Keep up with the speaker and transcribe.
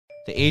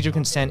The age of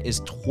consent is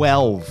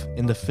 12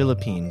 in the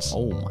Philippines.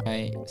 Oh my.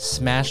 I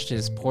smashed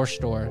his Porsche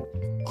door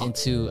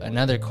into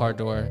another car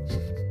door,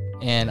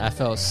 and I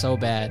felt so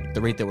bad.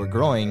 The rate that we're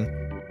growing,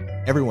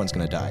 everyone's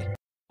gonna die.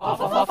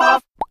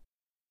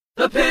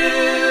 The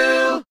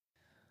pill.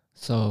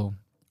 So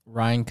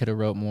Ryan could have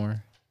wrote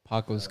more.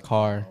 Paco's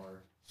car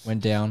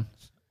went down.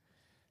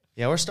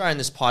 Yeah, we're starting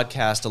this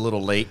podcast a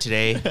little late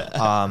today.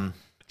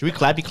 Should we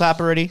clappy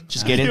clap already?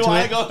 Just get into it.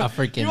 I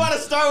freaking. You want to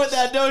start with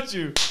that, don't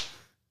you?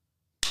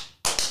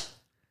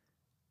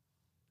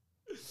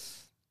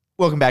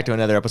 Welcome back to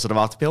another episode of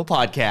Off the Pill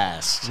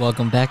Podcast.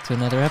 Welcome back to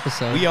another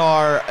episode. We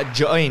are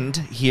joined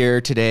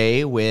here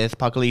today with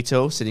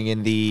Pacolito sitting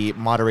in the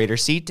moderator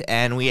seat,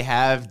 and we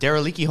have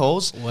Daryl Leaky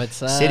Holes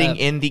What's up? sitting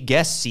in the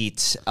guest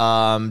seat.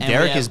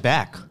 Derek is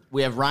back,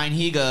 We have Ryan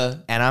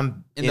Higa and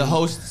I'm in the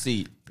host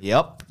seat.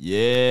 Yep.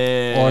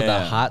 Yeah. Or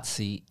the hot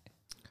seat.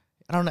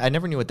 I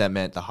never knew what that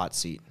meant. The hot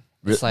seat.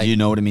 It's like you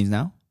know what it means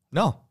now?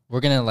 No. we're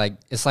gonna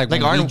it's like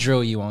when we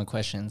drill you on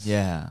questions.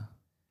 Yeah.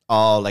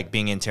 Oh, like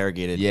being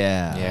interrogated.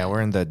 Yeah. Yeah, we're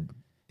in the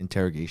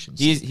interrogation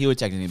seat. He would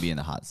technically be in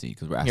the hot seat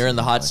because we're asking You're in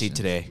the him hot questions. seat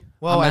today.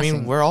 Well, I'm I mean,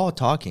 asking- we're all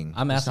talking.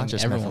 I'm It's not asking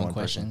just meant for everyone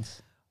one person.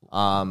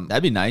 questions.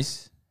 That'd be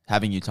nice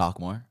having you talk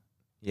more.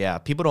 Yeah,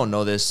 people don't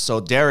know this. So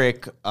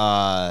Derek,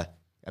 I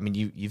mean,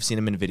 you've seen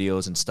him in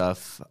videos and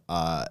stuff.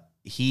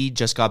 He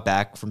just got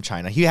back from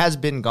China. He has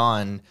been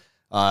gone.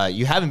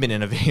 You haven't been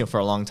in a video for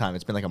a long time.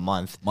 It's been like a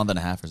month and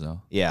a half or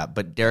so. Yeah,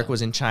 but Derek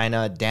was in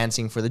China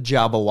dancing for the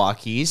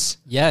Jabberwockies.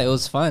 Yeah, it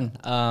was fun.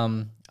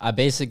 I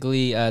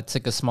basically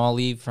took a small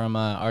leave from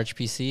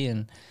RHPC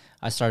and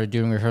I started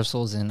doing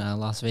rehearsals in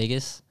Las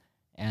Vegas.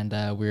 And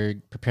we're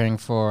preparing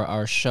for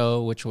our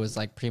show, which was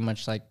like pretty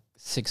much like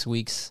 6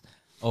 weeks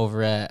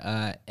over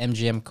at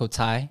MGM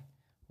Cotai,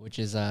 which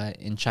is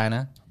in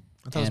China.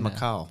 I thought it was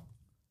Macau.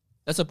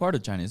 That's a part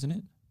of China, isn't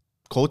it?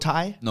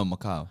 Cotai? No,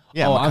 Macau.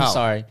 Yeah, oh, Macau. I'm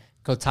sorry.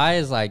 Cotai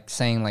is like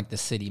saying like the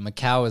city.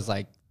 Macau is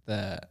like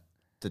the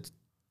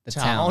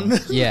town? town.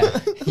 Yeah,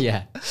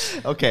 yeah.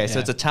 Okay, so Yeah.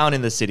 it's a town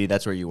in the city.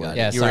 That's where you were.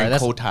 Yeah, you were sorry, in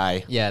that's-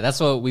 Cotai. Yeah, that's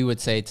what we would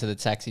say to the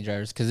taxi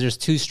drivers because there's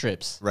 2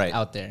 strips Right.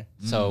 out there.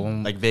 So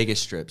when, Like Vegas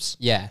strips.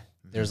 yeah,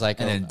 there's like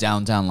And then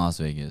downtown Las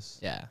Vegas.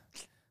 yeah.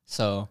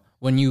 So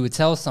when you would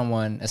tell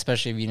someone,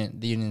 especially if you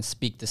didn't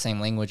speak the same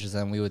language as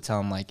them, we would tell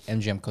them like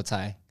MGM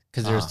Cotai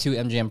because there's 2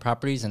 MGM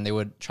properties and they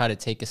would try to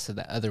take us to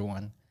the other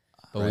one,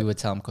 but we would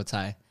tell them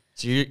Cotai.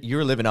 So you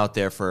were living out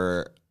there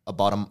for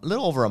about a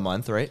little over a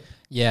month, right?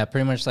 Yeah,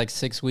 pretty much like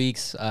 6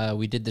 weeks.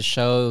 We did the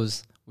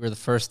shows. We were the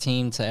first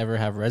team to ever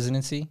have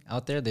residency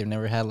out there. They've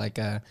never had like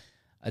a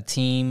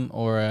team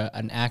or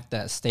an act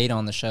that stayed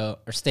on the show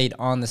or stayed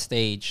on the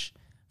stage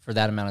for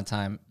that amount of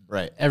time.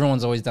 Right.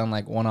 Everyone's always done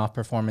like one-off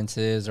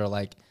performances or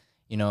like,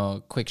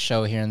 quick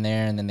show here and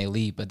there and then they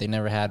leave, but they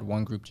never had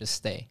one group just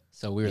stay.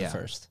 So we were the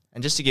first.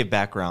 And just to give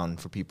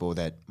background for people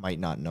that might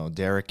not know,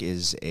 Derek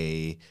is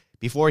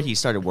before he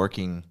started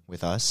working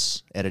with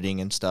us, editing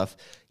and stuff,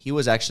 he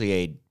was actually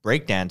a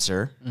break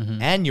dancer,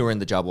 and you were in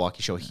the Jabberwocky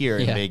show here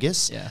in Yeah.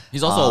 Vegas. Yeah.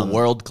 He's also a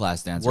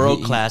world-class dancer.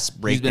 world-class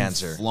break He's been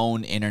dancer.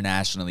 flown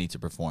internationally to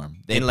perform.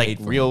 They In like paid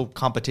for real him.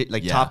 competition,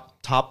 like Yeah.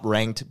 top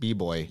ranked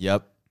b-boy.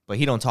 Yep. But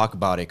he don't talk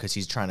about it because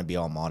he's trying to be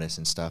all modest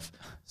and stuff.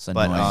 It's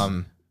But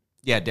annoying.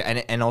 yeah,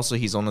 and also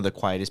he's one of the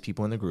quietest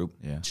people in the group.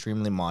 Yeah.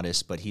 Extremely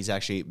modest, but he's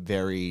actually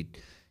very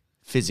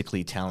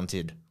physically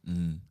talented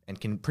and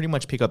can pretty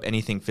much pick up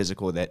anything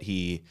physical that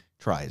he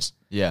tries.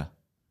 Yeah.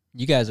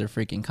 You guys are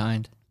freaking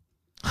kind.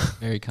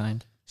 Very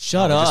kind.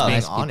 Shut Just up. being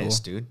Nice people.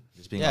 honest, dude.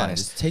 Just being Yeah,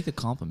 honest. just take the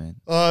compliment.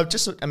 That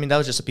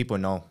was just so people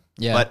know.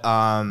 Yeah. But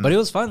But it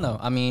was fun though.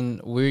 I mean,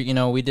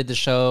 we did the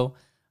show,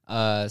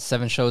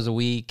 7 shows a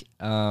week.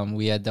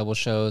 We had double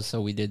shows,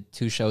 so we did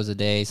 2 shows a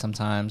day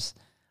sometimes.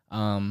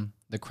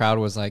 The crowd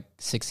was like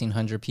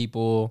 1,600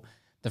 people.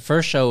 The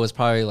first show was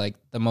probably like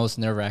the most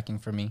nerve-wracking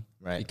for me,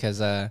 Right. Because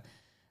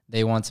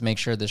they want to make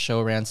sure the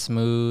show ran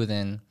smooth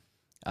and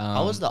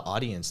how was the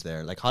audience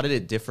there? Like, how did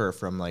it differ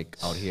from like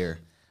out here?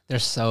 they're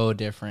so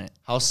different.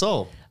 How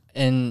so?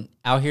 And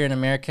out here in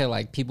America,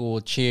 like people will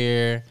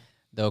cheer,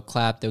 they'll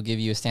clap, they'll give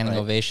you a standing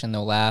Right. ovation,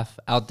 they'll laugh.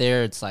 Out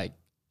there, it's like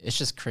it's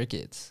just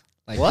crickets.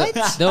 Like What?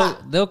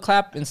 they'll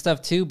clap and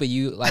stuff too, but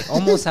you like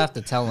almost have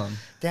to tell them.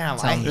 Damn,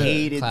 Tell I them to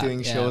hated clap,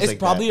 doing yeah. shows It's like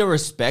probably that. a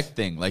respect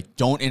thing. Like,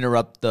 don't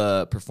interrupt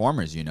the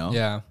performers, you know?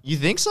 Yeah. You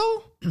think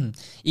so?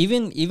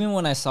 Even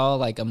when I saw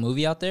like a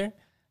movie out there,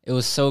 it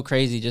was so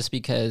crazy just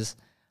because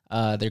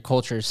their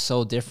culture is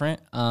so different.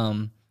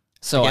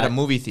 So Like at I- a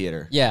movie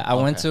theater. Yeah, I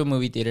went to a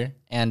movie theater,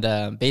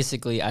 and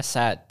basically I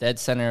sat dead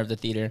center of the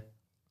theater,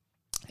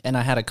 and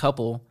I had a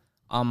couple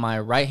on my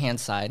right-hand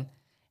side,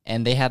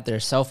 and they had their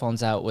cell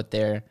phones out with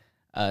their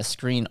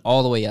screen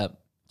all the way up,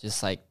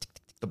 just like,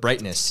 The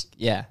brightness.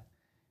 yeah,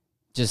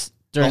 just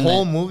The during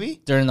whole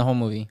movie? during the whole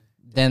movie.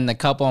 Then the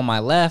couple on my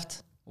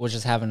left was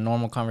just having a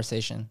normal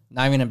conversation,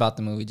 not even about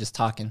the movie, just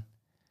talking.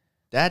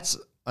 That's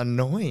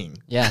annoying.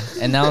 Yeah,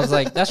 and I was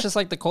like, that's just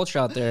like the culture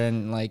out there,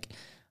 and like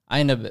I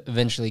ended up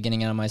eventually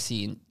getting out of my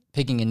seat and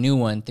picking a new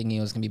one, thinking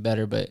it was gonna be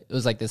better, but it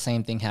was like the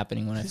same thing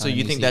happening when I. So found a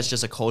you new think seat. that's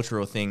just a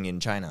cultural thing in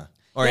China?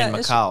 Or in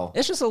it's- Macau.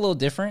 It's just a little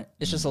different.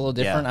 It's just a little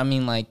different. I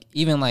mean, like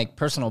even like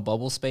personal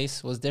bubble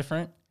space was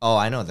different. Oh,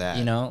 I know that.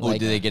 You know, Oh, like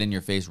do they get in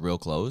your face real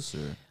close?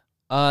 Or?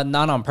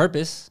 not on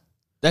purpose.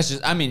 That's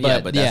just, I mean,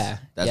 But but that's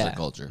yeah. the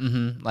culture.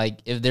 Like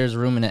if there's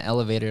room in an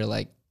elevator,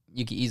 like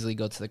you could easily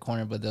go to the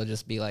corner, but they'll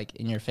just be like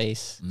in your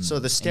face. So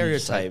the just,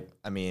 stereotype,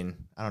 I mean,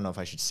 I don't know if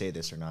I should say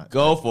this or not.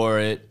 Go for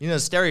it. You know, the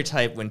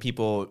stereotype when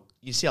people,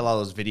 you see a lot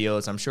of those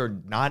videos, I'm sure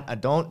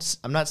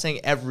I'm not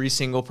saying every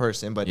single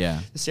person, but Yeah.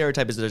 the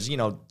stereotype is there's,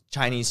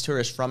 Chinese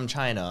tourists from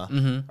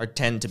China are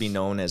tend to be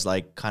known as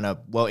like kind of,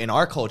 well, in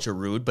our culture,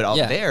 rude, but out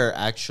Yeah. there,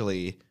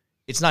 actually,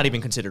 it's not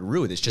even considered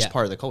rude. It's just Yeah.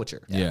 part of the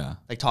culture. Yeah.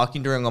 Like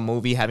talking during a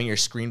movie, having your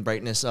screen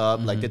brightness up,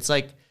 like it's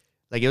like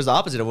it was the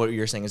opposite of what you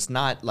were saying. It's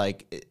not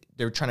like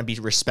they're trying to be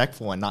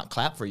respectful and not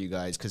clap for you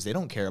guys because they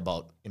don't care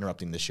about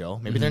interrupting the show.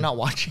 Maybe they're not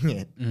watching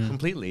it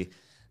completely.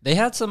 They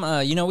had some,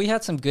 we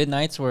had some good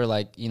nights where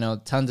like,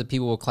 tons of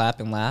people will clap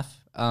and laugh.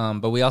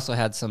 But we also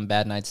had some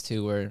bad nights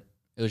too, where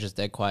it was just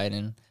dead quiet.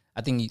 And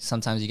I think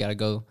sometimes you got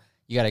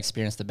to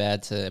experience the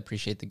bad to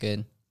appreciate the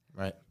good.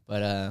 Right.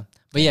 But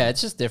yeah,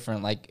 it's just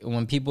different. Like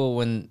when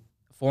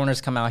foreigners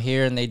come out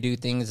here and they do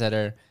things that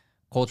are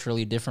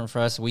culturally different for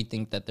us, we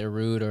think that they're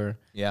rude or,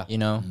 Yeah.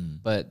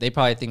 but they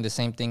probably think the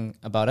same thing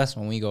about us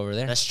when we go over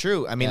there. That's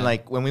true. I mean, Yeah.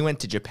 like when we went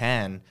to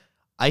Japan,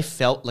 I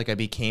felt like I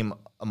became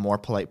a more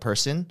polite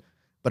person,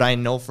 but I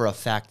know for a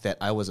fact that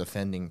I was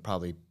offending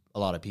probably a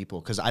lot of people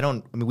because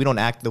we don't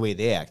act the way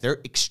they act. They're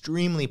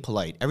extremely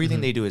polite. Everything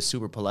they do is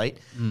super polite.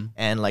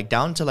 And like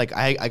down to like,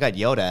 I got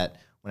yelled at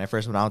when I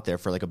first went out there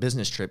for like a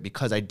business trip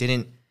because I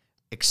didn't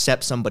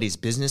accept somebody's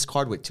business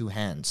card with two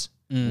hands.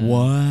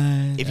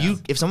 What?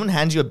 If someone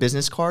hands you a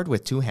business card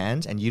with two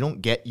hands and you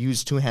don't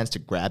use two hands to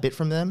grab it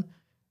from them,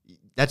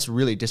 that's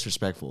really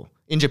disrespectful.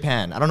 In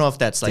Japan, I don't know if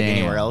that's like Damn.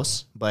 anywhere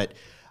else, but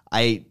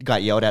I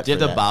got yelled at. Do you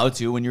for have to that. bow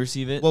too when you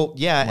receive it? Well,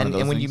 yeah, One of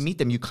those and when you things? meet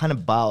them, you kind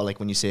of bow like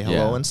when you say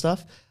hello Yeah. and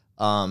stuff.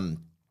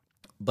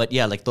 But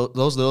yeah, like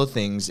those little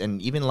things,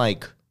 and even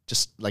like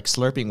just like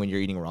slurping when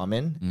you're eating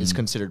ramen is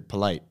considered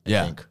polite. I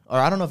Yeah. think, or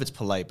I don't know if it's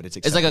polite, but it's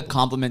It's like a acceptable.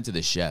 compliment to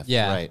the chef.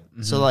 Yeah. Right.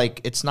 So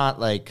like it's not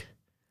like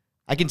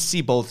I can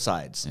see both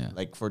sides. Yeah.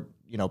 Like for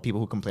people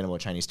who complain about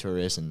Chinese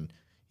tourists and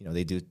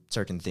they do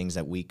certain things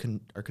that we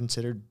are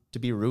considered to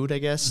be rude, I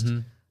guess.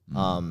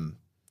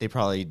 They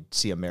probably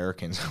see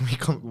Americans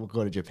when we'll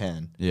go to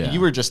Japan. Yeah. You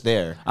were just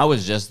there. I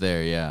was just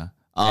there, yeah.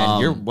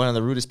 And you're one of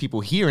the rudest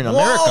people here in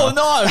America. Whoa,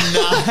 no, I'm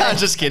not. I'm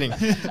just kidding.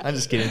 I'm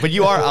just kidding. But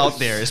you are out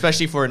there,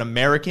 especially for an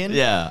American.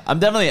 Yeah, I'm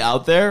definitely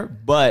out there,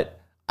 but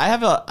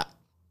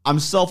I'm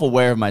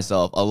self-aware of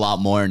myself a lot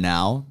more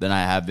now than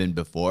I have been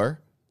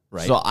before.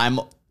 Right. So I'm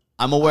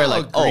aware, I'll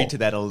like, agree to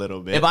that a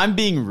little bit. if I'm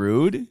being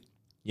rude,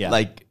 yeah.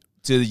 like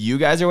to you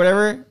guys or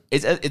whatever,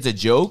 it's a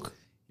joke,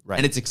 Right.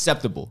 and it's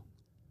acceptable.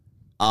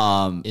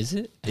 Is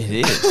it? It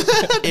is.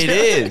 It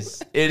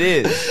is. It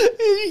is.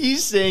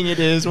 He's saying it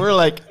is. We're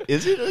like,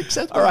 is it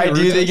acceptable? All right.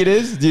 Do you think it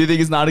is? Do you think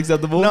it's not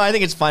acceptable? No, I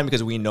think it's fine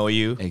because we know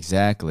you.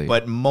 Exactly.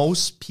 But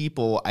most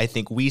people, I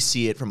think we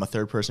see it from a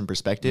third person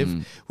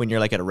perspective when you're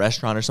like at a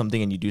restaurant or something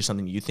and you do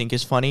something you think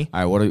is funny.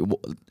 all right.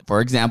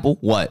 For example,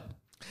 what?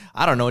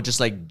 I don't know,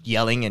 just like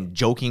yelling and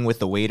joking with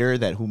the waiter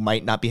who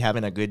might not be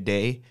having a good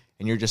day.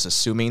 And you're just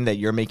assuming that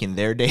you're making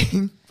their day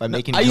by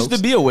making I used to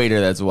jokes? be a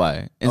waiter, that's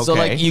why. And so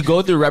Okay. like you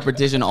go through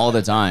repetition all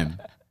the time.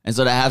 And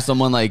so to have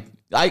someone like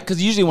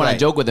because usually when I Right.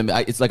 joke with them,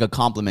 it's like a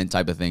compliment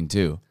type of thing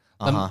too.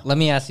 Let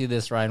me ask you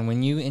this, Ryan.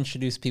 When you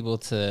introduce people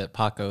to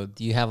Paco,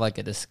 do you have like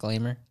a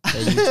disclaimer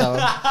that you tell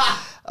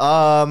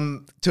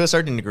them? To a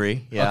certain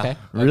degree, yeah. Okay.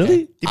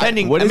 Really?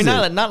 Depending, What I is mean,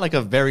 it? not like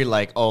a very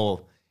like,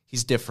 oh,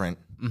 he's different.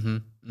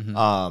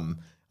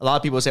 A lot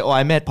of people say, oh,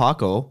 I met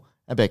Paco.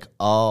 I'd be like,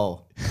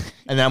 oh.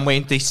 And then I'm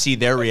waiting to see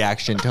their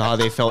reaction to how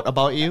they felt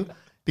about you.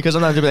 Because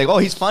sometimes they'll be like, oh,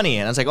 he's funny.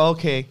 And I was like, oh,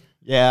 okay,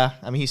 yeah.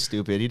 I mean, he's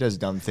stupid. He does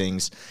dumb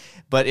things.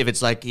 But if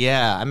it's like,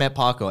 yeah, I met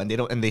Paco, and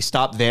they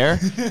stop there,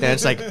 then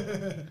it's like,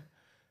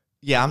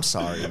 yeah, I'm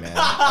sorry, man.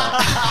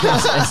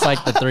 It's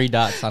like the three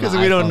dots on. Because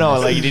we don't know.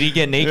 Like, did he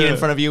get naked in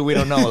front of you? We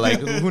don't know. Like,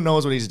 who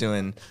knows what he's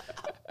doing?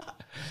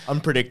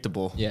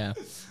 Unpredictable. Yeah.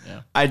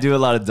 I do a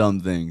lot of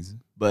dumb things.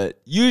 But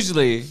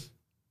usually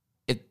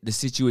the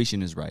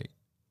situation is right.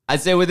 I'd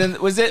say within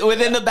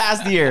the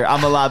past year,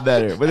 I'm a lot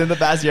better. Within the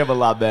past year, I'm a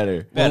lot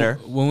better. Better.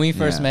 When we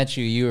first Yeah. met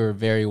you, you were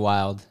very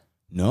wild.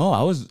 No,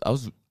 I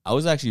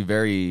was actually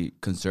very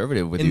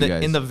conservative with you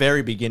guys. In the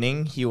very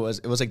beginning, it was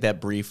like that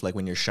brief, like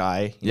when you're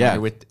shy, Yeah.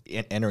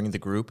 you're entering the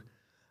group.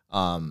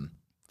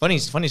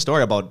 Funny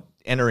story about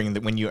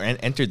when you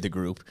entered the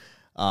group.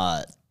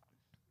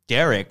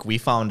 Derek, we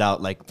found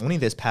out like only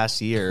this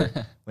past year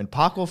when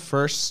Paco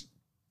first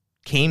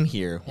came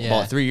here Yeah.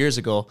 about 3 years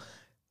ago.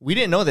 We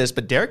didn't know this,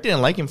 but Derek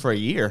didn't like him for a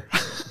year.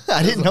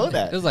 I didn't know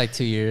that. It was like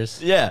 2 years.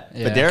 yeah.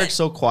 Yeah. But Derek's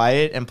so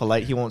quiet and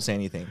polite, he won't say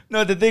anything.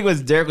 No, the thing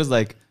was, Derek was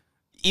like,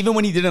 even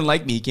when he didn't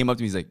like me, he came up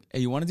to me. He's like, "Hey,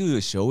 you want to do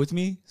a show with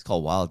me? It's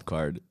called Wild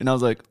Card." And I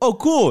was like, "Oh,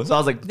 cool." So I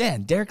was like,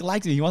 "Man, Derek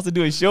likes me. He wants to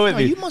do a show with Oh,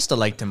 me." you must have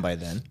liked him by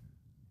then.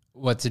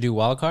 What to do?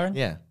 Wild card?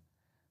 Yeah.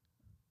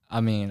 I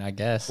mean, I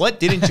guess. What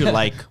didn't you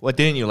like? What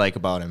didn't you like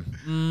about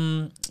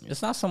him?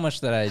 It's not so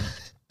much that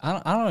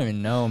I don't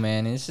even know,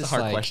 man. It's just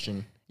Hard like,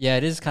 question. yeah,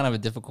 it is kind of a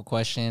difficult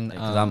question.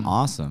 Because I'm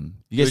awesome.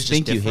 You It guys was just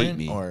think you hate different,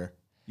 me. or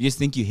You guys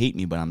think you hate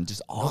me, but I'm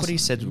just awesome.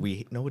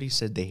 Nobody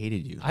said they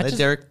hated you. I Let just-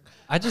 Derek.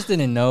 I just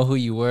didn't know who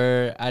you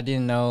were. I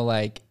didn't know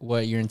like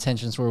what your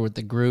intentions were with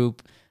the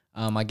group.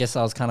 I guess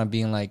I was kind of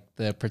being like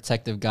the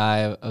protective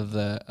guy of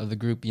the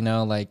group, you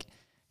know, like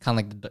kind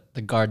of like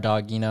the guard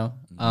dog, you know.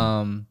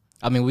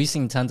 I mean, we've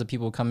seen tons of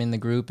people come in the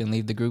group and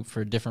leave the group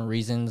for different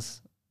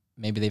reasons.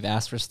 Maybe they've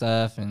asked for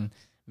stuff and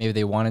maybe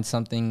they wanted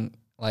something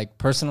like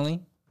personally.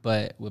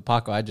 But with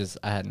Paco, I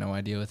had no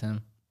idea with him.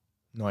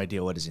 No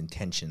idea what his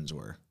intentions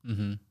were.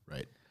 Mm-hmm.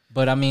 Right.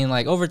 But I mean,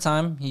 like over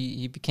time,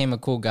 he became a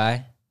cool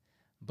guy.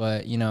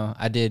 But you know,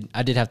 I did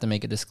have to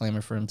make a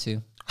disclaimer for him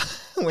too.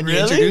 When you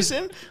Really? introduce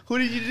him, who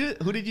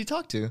did you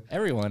talk to?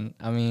 Everyone,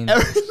 I mean,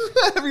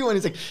 Everyone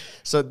is like,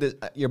 so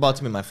you're about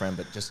to meet my friend,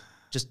 but just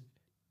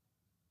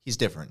he's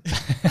different.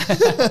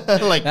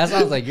 Like that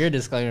sounds like your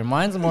disclaimer.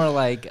 Mine's more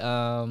like,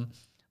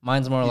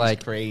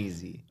 like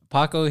crazy.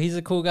 Paco. He's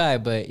a cool guy,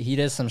 but he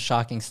does some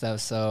shocking stuff.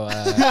 So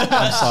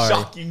I'm sorry.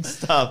 Shocking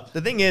stuff.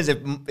 The thing is,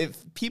 if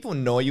people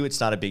know you, it's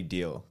not a big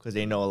deal because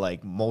they know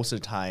like most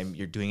of the time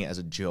you're doing it as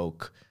a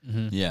joke.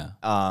 Yeah.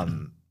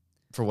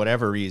 For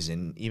whatever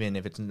reason, even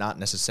if it's not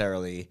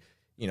necessarily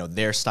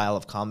their style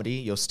of comedy,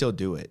 you'll still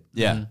do it.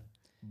 Yeah.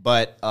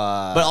 But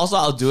But also,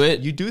 I'll do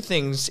it. you do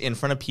things in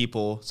front of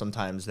people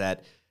sometimes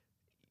that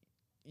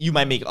you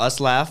might make us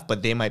laugh,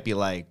 but they might be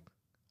like,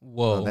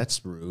 Whoa, "Oh,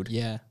 that's rude."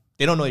 yeah,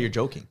 They don't know you're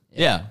joking.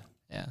 Yeah.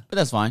 yeah. But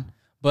that's fine.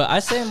 But I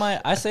say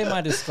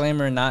my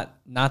disclaimer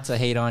not to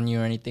hate on you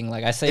or anything.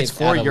 Like I say, It's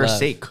for out of your love.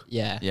 sake.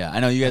 Yeah, Yeah. I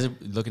know you guys are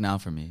looking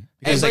out for me.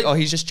 Because like, oh,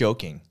 he's just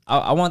joking.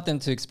 I want them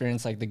to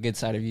experience like the good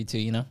side of you too.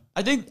 You know.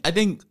 I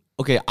think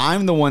okay,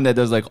 I'm the one that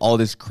does like all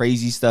this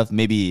crazy stuff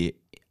maybe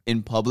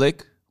in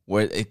public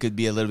where it could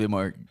be a little bit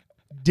more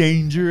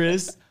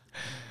dangerous.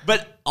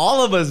 But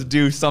all of us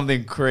do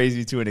something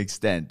crazy to an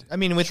extent. I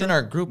mean, within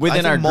our group,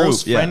 Within I our think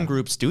most group, yeah. friend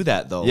groups do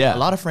that though. Yeah. A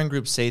lot of friend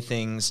groups say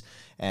things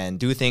and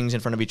do things in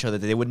front of each other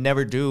that they would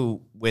never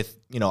do with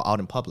out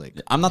in public.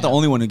 I'm not the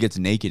only one who gets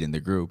naked in the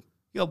group.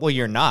 Yeah, well,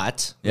 you're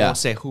not. We Yeah. won't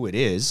say who it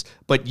is,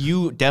 but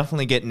you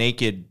definitely get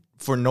naked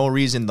for no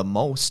reason the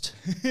most,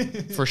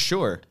 for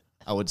sure.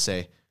 I would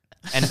say,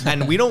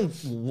 and we don't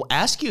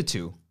ask you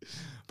to.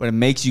 But it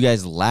makes you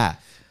guys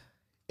laugh.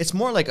 It's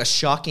more like a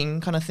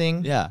shocking kind of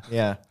thing. Yeah.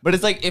 Yeah. But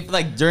it's like if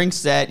like during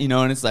set,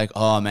 and it's like,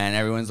 oh man,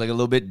 everyone's like a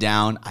little bit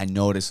down. I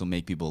know this will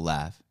make people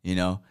laugh,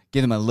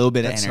 Give them a little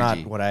bit That's of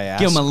energy. not what I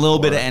Give them a asked little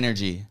bit for. of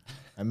energy.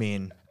 I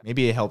mean,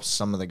 maybe it helps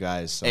some of the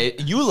guys. So.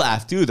 You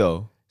laugh too,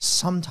 though.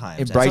 Sometimes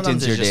It And brightens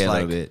sometimes your it's just day a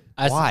little like,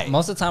 bit. Why?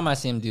 Most of the time, I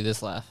see him do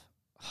this laugh.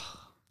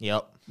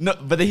 Yep. No,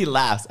 but then he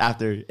laughs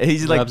after. And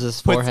he's like Rubs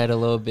his puts- forehead a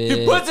little bit.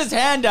 He puts his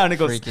hand down and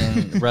goes.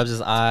 freaking rubs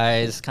his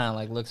eyes, kind of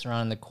like looks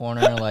around in the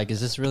corner, like, is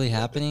this really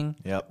happening?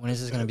 Yep. When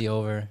is this gonna be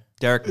over?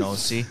 Derek knows.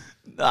 See,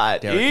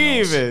 Not Derek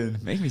knows. even.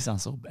 Make me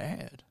sound so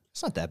bad.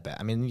 it's not that bad.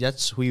 I mean,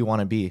 that's who you want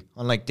to be.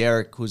 Unlike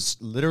Derek, who's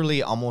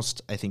literally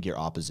almost, I think, your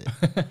opposite.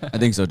 I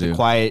think so too.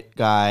 Quiet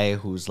guy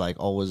who's like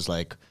always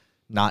like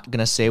not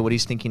gonna say what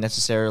he's thinking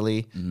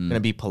necessarily. Gonna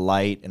be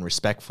polite and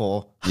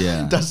respectful.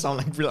 Yeah. It does sound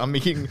like real. I'm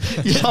making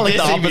you sound like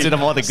the opposite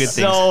of all the good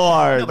So things.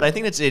 hard. No, but I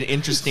think that's an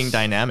interesting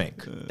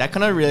dynamic. That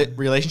kind of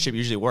relationship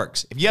usually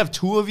works. If you have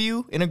two of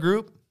you in a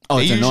group, Oh,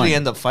 they it's usually annoying.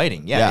 end up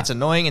fighting. Yeah, Yeah. it's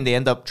annoying, and they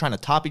end up trying to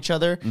top each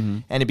other,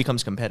 and it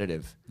becomes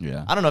competitive.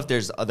 Yeah. I don't know if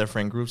there's other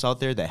friend groups out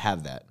there that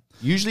have that.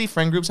 Usually,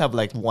 friend groups have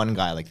like one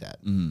guy like that.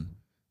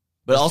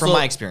 But also, from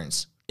my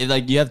experience, if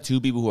like you have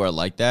two people who are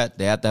like that,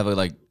 they have to have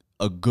like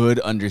a good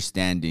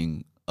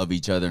understanding of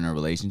each other in a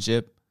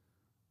relationship,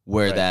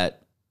 where Right.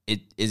 that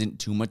it isn't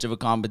too much of a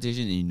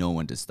competition and you know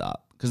when to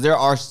stop. Because there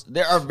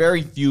are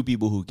very few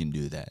people who can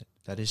do that.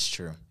 that is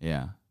true.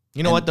 Yeah.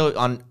 You know what though?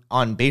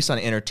 On based on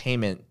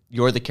entertainment,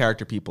 you're the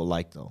character people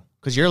like though,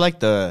 because you're like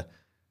the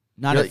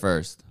Not You're at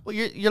first. well,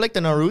 you're like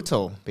the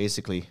Naruto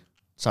basically.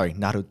 Sorry,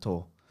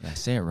 Naruto. Yeah,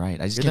 say it right.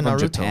 I just You're came the from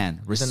Naruto. Japan.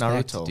 You're the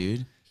Respect, Naruto.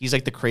 dude. He's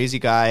like the crazy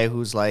guy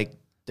who's like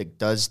that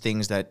does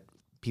things that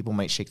people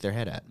might shake their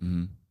head at,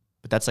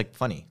 but that's like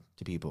funny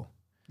to people.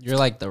 You're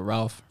like the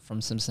Ralph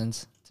from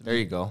Simpsons. There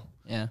you go.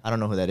 Yeah, I don't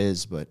know who that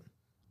is, but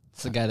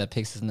it's the guy that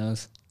picks his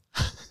nose.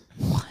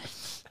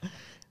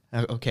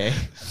 okay.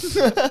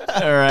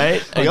 All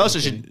right. We also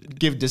should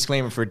give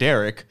disclaimer for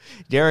Derek.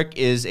 Derek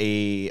is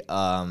a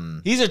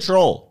He's a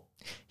troll.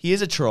 he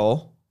is a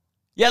troll.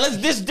 Yeah, let's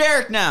diss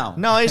Derek now.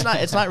 No, he's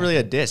not. It's not really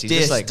a diss. He's Diss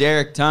just like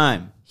Derek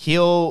time.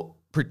 he'll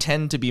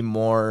pretend to be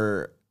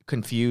more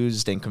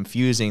confused and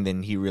confusing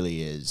than he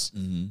really is.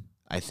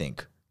 I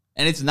think.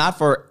 And it's not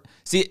for...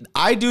 See,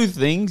 I do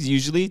things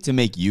usually to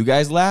make you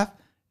guys laugh.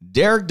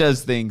 Derek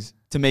does things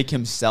to make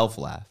himself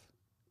laugh.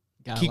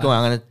 Gotta Keep laugh. going.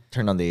 I'm gonna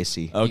turn on the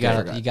AC.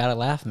 Okay. You gotta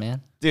laugh,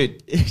 man.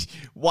 Dude,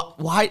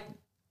 why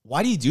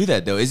do you do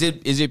that, though? Is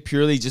it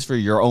purely just for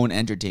your own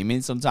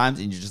entertainment sometimes?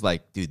 And you're just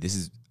like, dude, this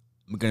is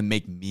going to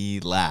make me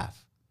laugh.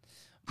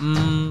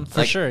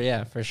 For sure,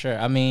 yeah, for sure.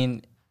 I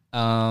mean,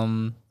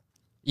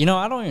 You know,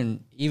 I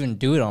don't even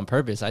do it on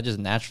purpose. I just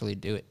naturally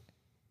do it.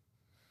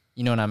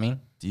 You know what I mean?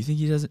 Do you think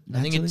he does it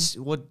naturally?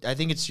 I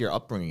think it's your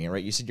upbringing,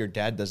 right? You said your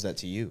dad does that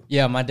to you.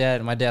 Yeah, my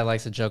dad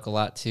likes to joke a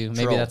lot too.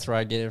 Maybe Troll. that's where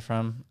I get it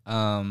from.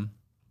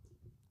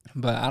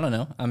 But I don't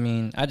know. I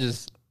mean, I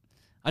just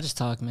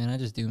talk, man. I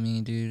just do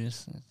me, dude.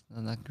 It's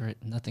not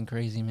great, nothing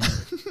crazy, man.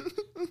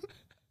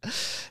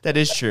 That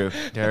is true.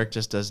 Derek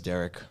just does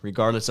Derek,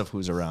 regardless of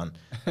who's around.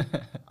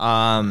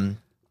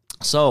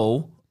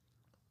 So,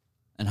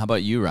 And how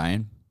about you,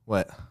 Ryan?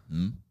 what?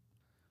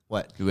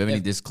 What? Do we have any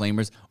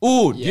disclaimers?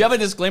 Ooh, do you have a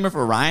disclaimer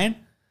for Ryan?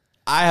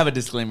 I have a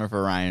disclaimer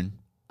for Ryan.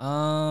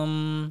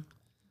 And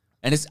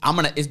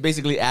it's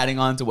basically adding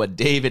on to what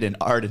David and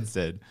Arden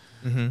said.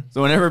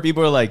 So whenever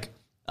people are like,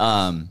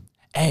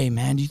 hey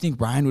man, do you think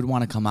Ryan would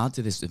want to come out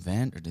to this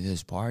event or to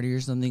this party or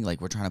something?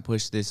 Like, we're trying to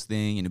push this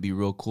thing and it'd be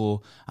real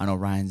cool. I know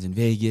Ryan's in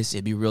Vegas.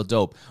 It'd be real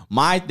dope.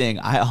 My thing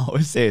I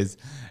always say is,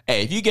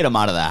 hey, if you get him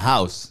out of the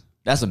house,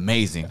 that's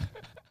amazing.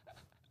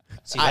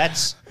 See,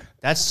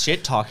 that's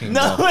shit talking.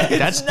 No, though. it's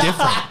That's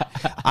not.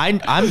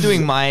 different. I'm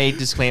doing my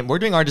disclaimer. We're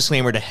doing our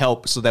disclaimer to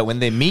help so that when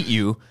they meet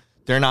you,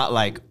 they're not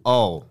like,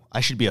 oh, I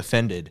should be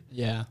offended.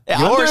 Yeah. I'm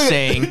You're doing it-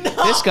 saying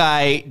this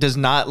guy does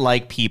not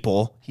like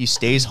people. He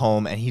stays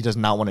home and he does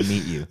not want to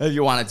meet you. If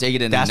you want to take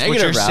it in That's a what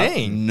negative you're route,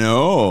 saying.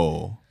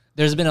 No.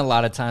 There's been a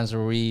lot of times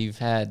where we've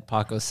had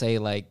Paco say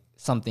like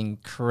something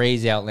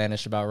crazy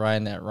outlandish about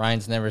Ryan that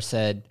Ryan's never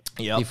said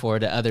Yep. before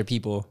to other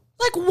people.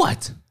 Like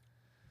what?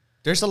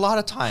 There's a lot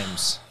of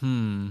times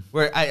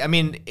where I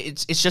mean,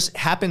 it's just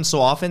happens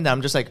so often that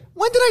I'm just like,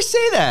 when did I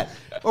say that?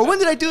 Or when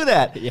did I do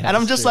that? Yeah, and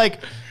I'm it's just true. like,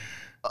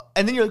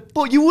 and then you're like,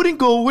 well, you wouldn't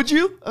go, would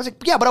you? I was like,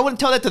 yeah, but I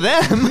wouldn't tell that to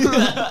them.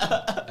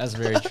 That's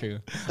very true.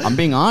 I'm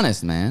being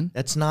honest, man.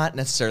 That's not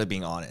necessarily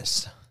being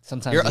honest.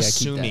 Sometimes You're you gotta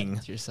assuming. keep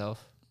that to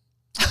yourself.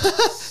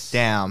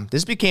 Damn,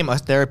 this became a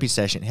therapy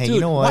session. Hey, Dude,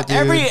 you know what, dude?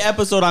 every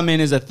episode I'm in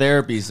is a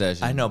therapy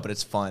session. I know, but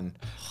it's fun.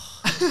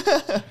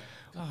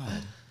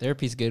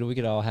 Therapy's good. We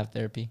could all have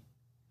therapy.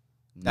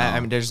 No. I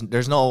mean, there's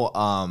no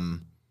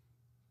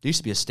there used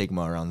to be a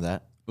stigma around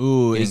that.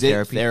 Ooh, getting is it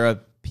therapy.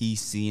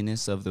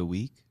 therapy-ness of the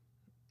week?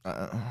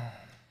 Actually,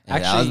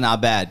 that was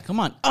not bad. Come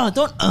on. Oh,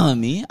 don't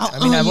me. I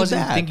mean, I you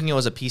wasn't back. thinking it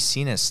was a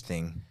PCness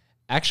thing.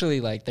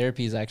 Actually, like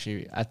therapy is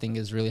actually, I think,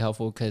 is really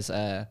helpful because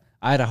I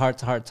had a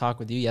heart-to-heart talk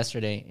with you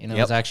yesterday, and it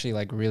Yep. was actually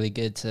like really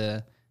good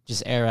to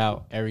just air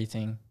out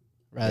everything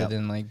rather Yep.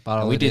 than like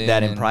bottle. And we it did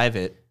that in and-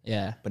 private,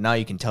 Yeah. but now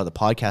you can tell the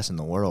podcast in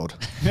the world.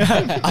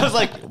 I was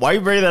like, why are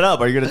you bringing that up?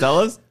 Are you going to tell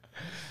us?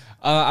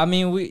 I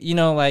mean,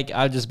 like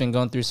I've just been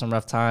going through some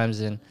rough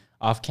times, and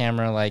off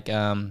camera, like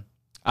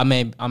I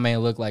may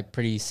look like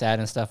pretty sad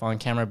and stuff on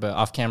camera, but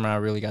off camera, I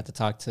really got to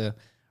talk to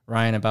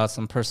Ryan about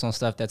some personal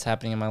stuff that's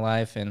happening in my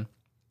life, and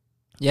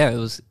yeah, it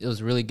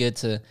was really good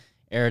to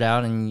air it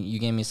out, and you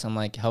gave me some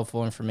like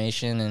helpful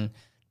information and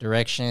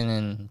direction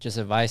and just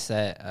advice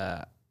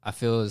that I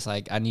feel is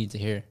like I need to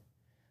hear.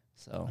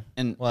 So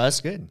And Well,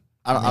 that's good.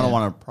 I don't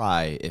want to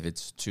pry if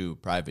it's too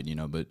private,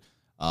 but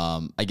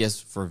I guess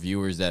for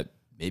viewers that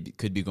maybe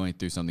could be going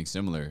through something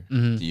similar to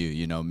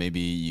you, maybe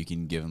you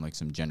can give them like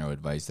some general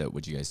advice that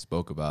what you guys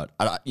spoke about.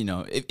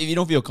 If you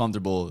don't feel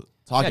comfortable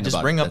talking Yeah, just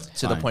about bring it, up that's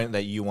to the fine. point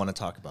that you want to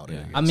talk about it.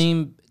 Yeah. guess. I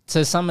mean,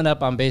 to sum it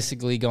up, I'm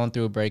basically going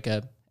through a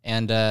breakup,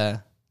 and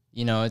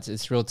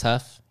it's real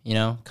tough,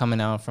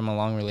 coming out from a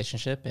long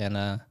relationship,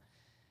 and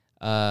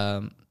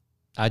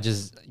I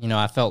just,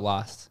 I felt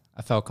lost,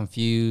 I felt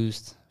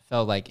confused,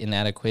 felt like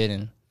inadequate,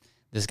 and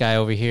this guy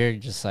over here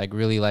just like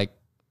really like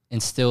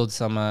instilled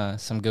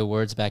some good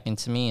words back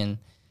into me, and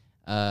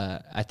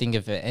I think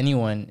if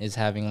anyone is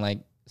having like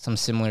some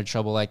similar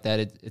trouble like that,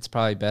 it's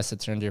probably best to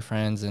turn to your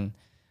friends and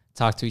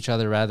talk to each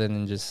other rather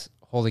than just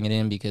holding it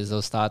in, because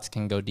those thoughts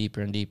can go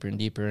deeper and deeper and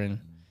deeper, and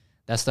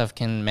that stuff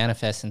can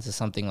manifest into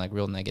something like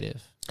real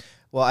negative.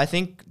 Well, I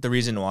think the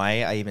reason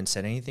why I even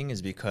said anything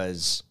is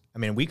because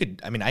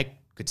I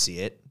could see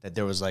it, that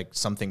there was like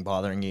something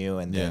bothering you,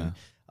 and then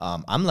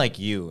I'm like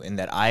you in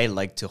that I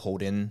like to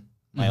hold in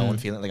my own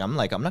feeling. Like I'm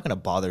not gonna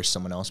bother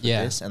someone else with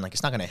Yeah. this, and like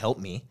it's not gonna help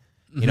me.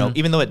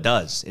 Even though it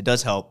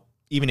does help.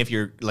 Even if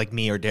you're like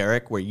me or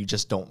Derek, where you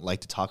just don't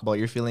like to talk about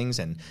your feelings,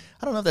 and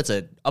I don't know if that's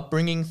a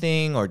upbringing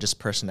thing or just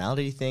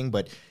personality thing,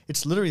 but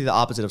it's literally the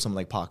opposite of someone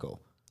like Paco.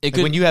 Like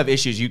could- when you have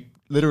issues, you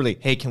literally,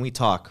 hey, can we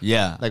talk?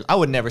 Yeah. Like I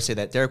would never say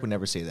that. Derek would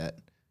never say that.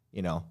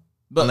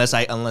 But-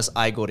 unless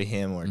I go to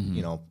him, or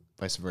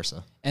vice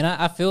versa. And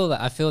I feel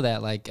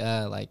that like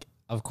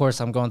of course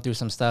I'm going through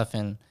some stuff,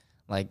 and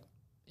like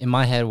in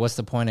my head, what's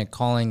the point of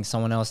calling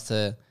someone else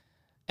to?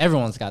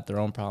 Everyone's got their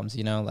own problems,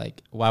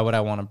 like why would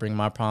I want to bring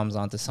my problems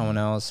onto someone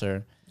else?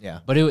 Or Yeah.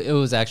 but it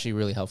was actually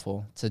really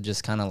helpful to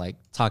just kind of like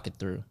talk it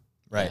through.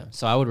 Right. Yeah.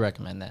 So I would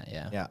recommend that.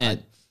 Yeah. Yeah.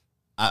 And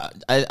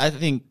I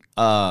think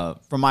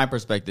from my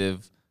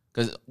perspective,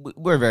 because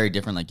we're very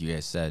different, like you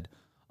guys said,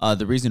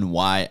 the reason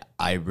why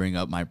I bring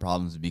up my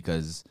problems is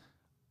because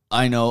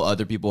I know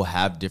other people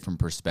have different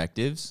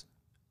perspectives,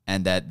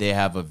 and that they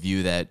have a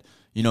view that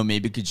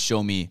maybe could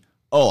show me,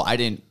 oh, I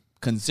didn't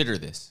consider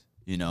this,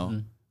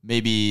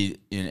 maybe,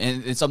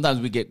 and sometimes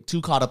we get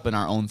too caught up in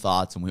our own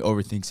thoughts and we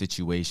overthink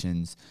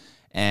situations,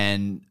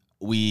 and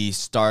we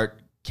start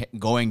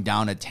going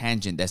down a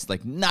tangent that's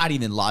like not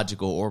even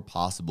logical or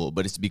possible,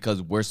 but it's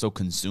because we're so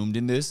consumed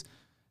in this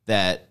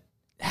that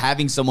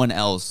having someone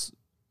else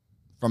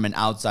from an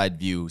outside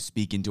view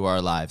speak into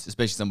our lives,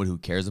 especially someone who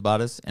cares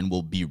about us and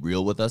will be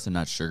real with us and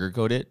not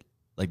sugarcoat it,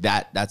 like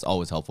that's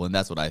always helpful. And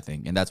that's what I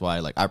think. And that's why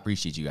I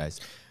appreciate you guys.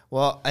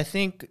 Well, I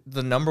think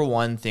the number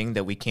one thing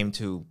that we came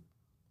to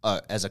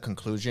as a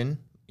conclusion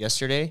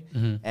yesterday,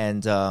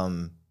 and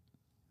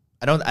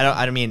I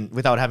don't mean,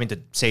 without having to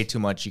say too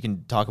much, you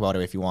can talk about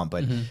it if you want,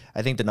 but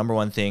I think the number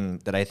one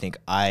thing that I think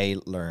I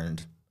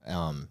learned,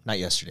 not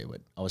yesterday,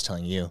 but I was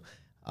telling you,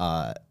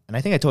 and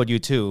I think I told you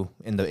too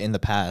in the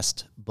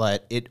past,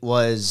 but it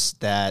was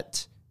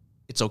that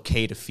it's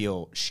okay to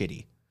feel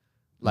shitty.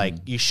 Like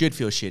you should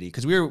feel shitty,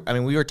 because we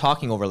were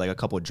talking over like a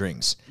couple of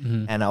drinks,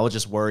 and I was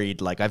just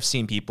worried. Like I've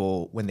seen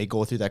people when they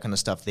go through that kind of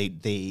stuff,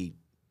 they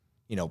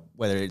you know,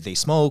 whether they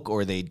smoke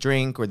or they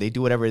drink or they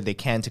do whatever they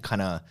can to kind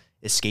of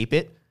escape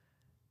it.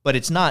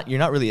 But you're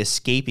not really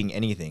escaping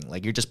anything.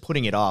 Like you're just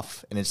putting it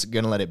off, and it's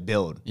going to let it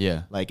build.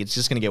 Yeah. Like it's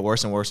just going to get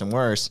worse and worse and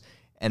worse.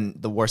 And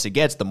the worse it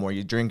gets, the more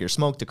you drink or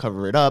smoke to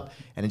cover it up.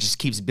 And it just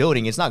keeps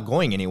building. It's not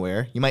going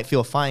anywhere. You might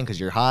feel fine because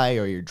you're high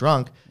or you're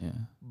drunk,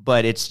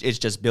 but it's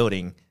just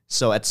building.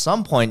 So at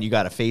some point you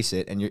got to face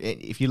it. And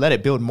if you let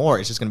it build more,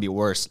 it's just going to be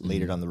worse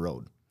later down the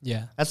road.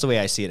 Yeah. That's the way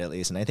I see it, at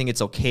least. And I think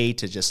it's okay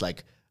to just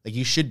like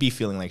you should be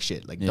feeling like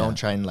shit. Like don't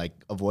try and like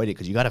avoid it,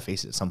 because you got to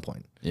face it at some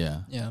point.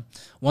 Yeah. Yeah.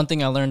 One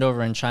thing I learned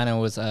over in China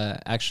was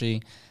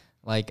actually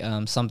like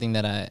something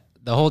that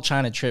the whole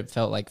China trip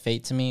felt like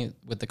fate to me,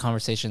 with the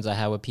conversations I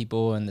had with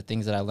people and the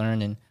things that I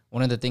learned. And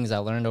one of the things I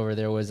learned over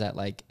there was that,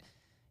 like,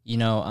 you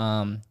know,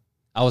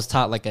 I was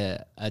taught like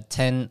a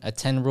 10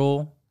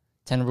 rule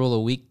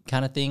a week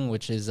kind of thing,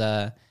 which is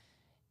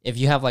if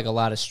you have like a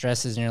lot of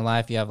stresses in your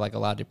life, you have like a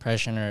lot of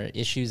depression or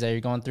issues that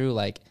you're going through,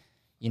 like,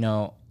 you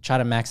know, try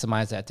to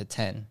maximize that to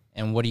 10.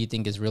 And what do you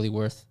think is really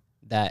worth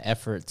that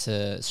effort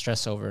to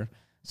stress over?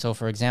 So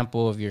for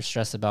example, if you're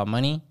stressed about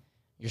money,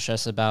 you're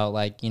stressed about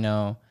like, you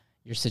know,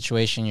 your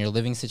situation, your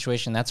living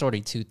situation, that's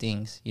already 2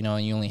 things, you know,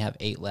 and you only have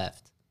 8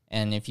 left.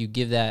 And if you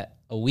give that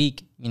a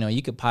week, you know,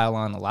 you could pile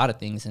on a lot of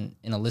things in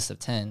a list of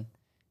 10,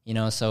 you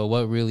know. So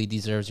what really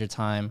deserves your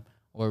time,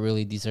 or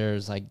really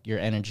deserves like your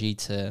energy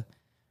to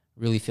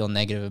really feel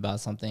negative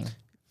about something?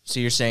 So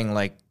you're saying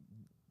like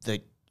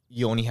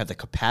you only have the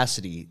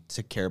capacity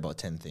to care about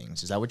 10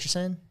 things. Is that what you're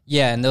saying?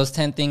 Yeah, and those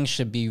 10 things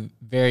should be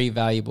very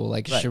valuable.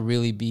 Like, it should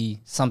really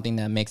be something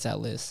that makes that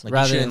list. Like,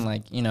 rather than,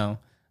 like, you know,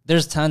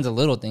 there's tons of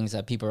little things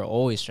that people are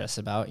always stressed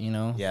about, you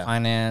know? Yeah.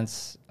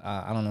 Finance,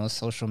 I don't know,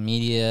 social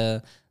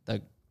media,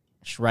 the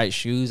right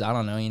shoes, I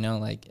don't know, you know?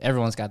 Like,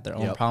 everyone's got their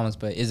own problems,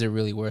 but is it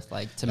really worth,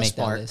 like, to make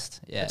that list?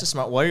 Yeah. That's a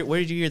smart. Where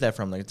did you hear that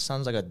from? Like, it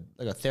sounds like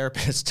a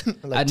therapist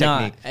like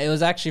technique. No, it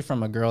was actually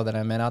from a girl that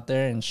I met out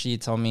there, and she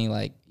told me,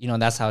 like, you know,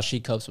 that's how she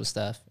copes with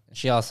stuff.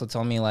 She also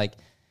told me, like,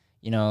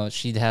 you know,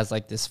 she has,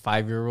 like, this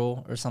 5-year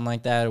rule or something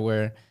like that,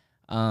 where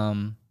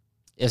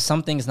if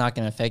something's not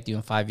going to affect you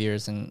in 5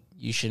 years, then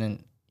you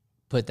shouldn't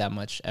put that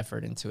much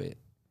effort into it.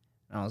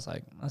 And I was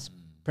like, that's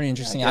pretty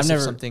interesting. Yeah, I've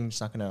never,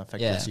 something's not going to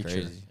affect the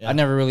future. Yeah. I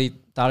never really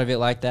thought of it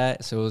like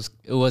that. So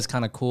it was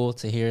kind of cool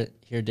to hear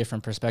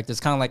different perspectives.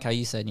 Kind of like how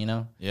you said, you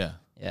know? Yeah.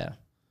 Yeah.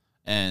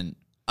 And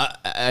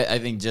I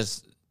think,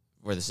 just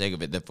for the sake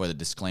of it, for the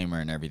disclaimer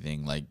and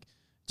everything, like,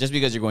 just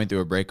because you're going through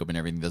a breakup and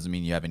everything doesn't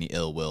mean you have any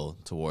ill will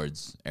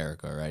towar's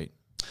Erica, right?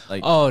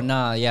 Like, oh,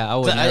 nah, yeah.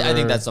 I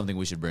think that's something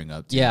we should bring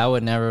up too. Yeah, I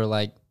would never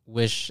like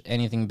wish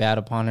anything bad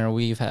upon her.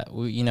 We've had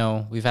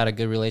a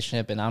good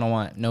relationship, and I don't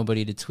want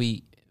nobody to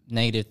tweet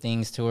negative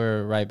things to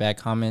her or write bad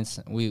comments.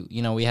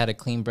 We had a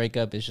clean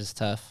breakup. It's just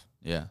tough.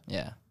 Yeah.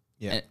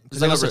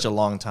 Because it was such a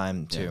long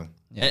time too.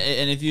 Yeah.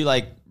 And if you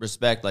like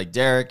respect like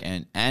Derek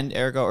and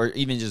Erica, or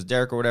even just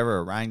Derek or whatever,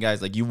 or Ryan,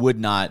 guys, like, you would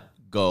not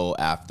go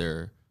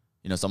after,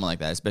 you know, someone like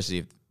that, especially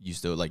if you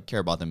still like care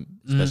about them,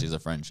 especially as a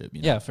friendship.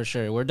 You know? Yeah, for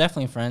sure. We're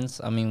definitely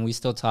friends. I mean, we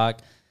still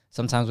talk.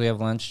 Sometimes we have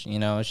lunch. You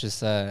know, it's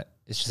just a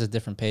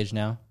different page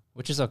now,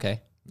 which is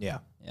okay. Yeah.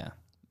 Yeah.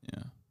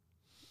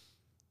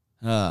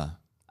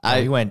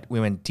 We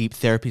went deep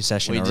therapy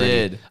session. We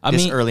did.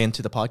 Early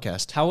into the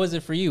podcast. How was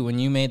it for you when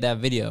you made that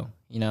video?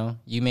 You know,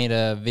 you made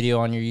a video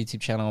on your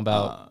YouTube channel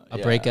about a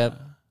breakup.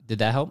 Did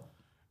that help?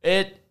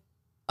 It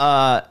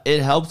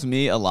helped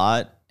me a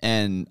lot,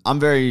 and I'm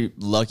very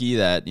lucky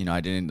that, you know,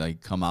 I didn't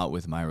like come out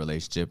with my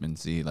relationship and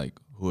see like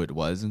who it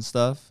was and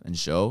stuff and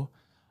show.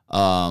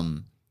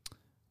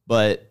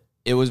 But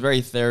it was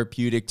very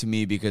therapeutic to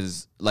me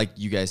because, like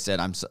you guys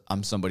said,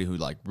 I'm somebody who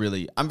like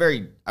really,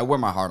 I wear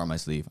my heart on my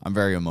sleeve. I'm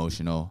very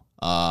emotional.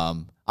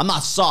 I'm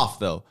not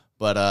soft though,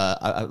 but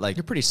I like,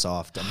 you're pretty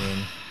soft. I mean,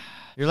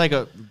 you're like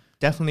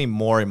definitely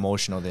more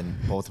emotional than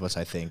both of us,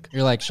 I think.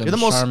 You're like the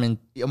most Charmin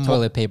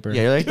toilet paper.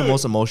 Yeah, you're like the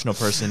most emotional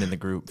person in the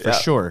group, for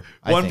sure.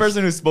 One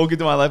person who's spoken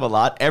to my life a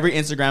lot, every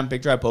Instagram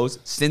picture I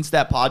post since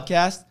that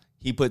podcast,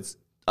 he puts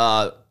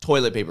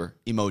toilet paper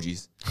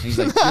emojis. And he's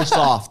like, "You're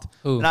soft."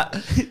 Who?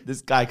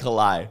 This guy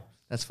Kalai.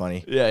 That's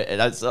funny. Yeah, and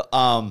that's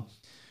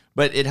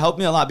but it helped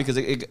me a lot because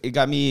it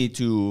got me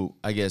to,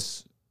 I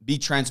guess, be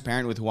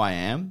transparent with who I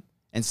am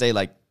and say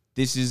like,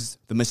 this is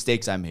the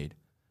mistakes I made.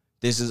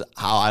 This is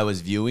how I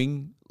was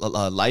viewing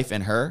life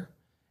and her.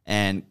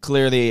 And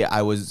clearly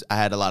I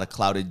had a lot of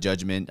clouded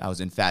judgment. I was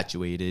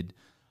infatuated.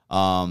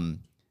 And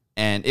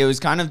it was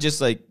kind of just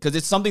like, because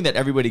it's something that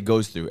everybody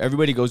goes through.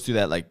 Everybody goes through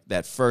that, like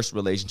that first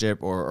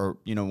relationship or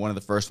one of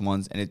the first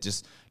ones, and it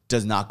just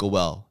does not go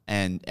well.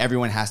 And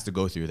everyone has to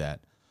go through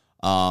that.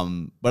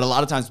 But a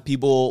lot of times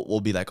people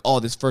will be like, oh,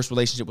 this first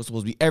relationship was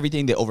supposed to be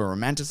everything. They over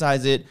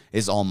romanticize it.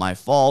 It's all my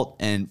fault.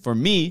 And for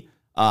me,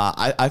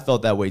 I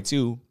felt that way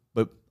too,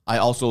 but I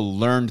also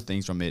learned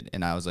things from it.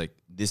 And I was like,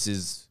 this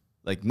is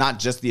like not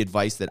just the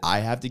advice that I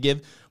have to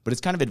give, but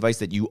it's kind of advice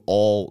that you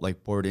all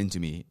like poured into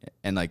me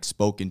and like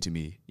spoke into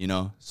me,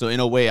 So in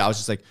a way, I was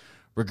just like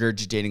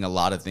regurgitating a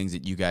lot of things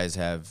that you guys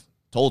have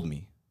told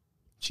me.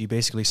 She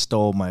basically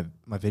stole my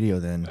video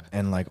then,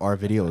 and like our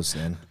videos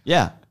then.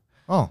 Yeah.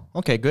 Oh,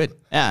 okay, good.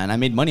 Yeah, and I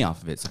made money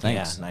off of it, so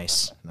thanks. Yeah,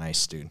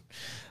 nice, dude.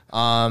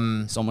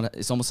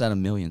 It's almost at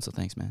 1 million, so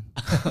thanks, man.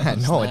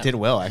 No, it did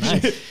well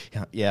actually.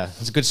 Yeah,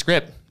 it's a good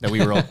script that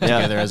we wrote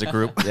together as a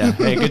group. Yeah,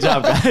 hey, good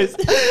job, guys.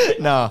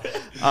 No,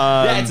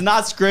 Yeah, it's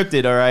not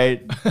scripted, all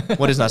right?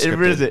 What is not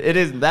scripted? It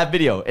is that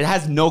video. It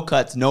has no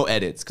cuts, no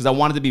edits, because I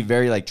wanted to be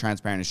very like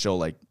transparent and show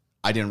like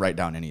I didn't write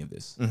down any of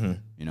this.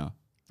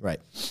 Right.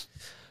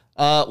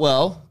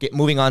 Well,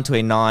 moving on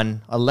to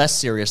a less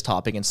serious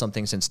topic and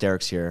something since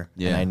Derek's here,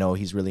 and I know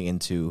he's really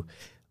into.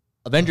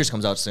 Avengers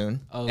comes out soon.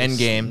 Oh,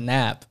 Endgame.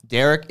 Snap.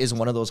 Derek is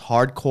one of those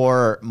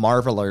hardcore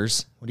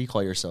Marvelers. What do you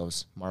call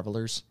yourselves?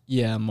 Marvelers?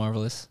 Yeah,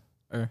 marvelous.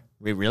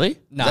 Wait, really?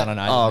 No, I don't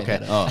know. Oh, okay.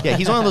 Yeah,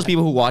 he's one of those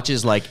people who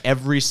watches like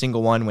every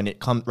single one when it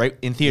comes right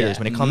in theaters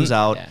when it comes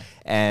out,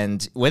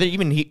 and whether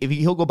even if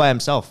he'll go by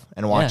himself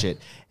and watch it.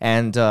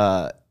 And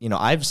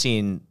I've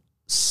seen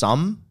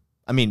some.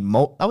 I mean,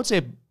 I would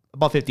say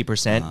about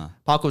 50%.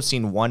 Paco's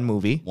seen one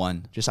movie,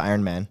 just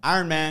Iron Man.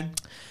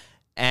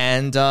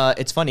 And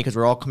it's funny because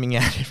we're all coming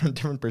at it from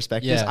different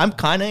perspectives. Yeah. I'm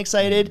kind of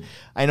excited.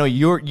 I know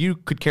you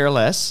could care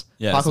less.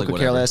 Yeah, Paco like could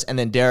care less, and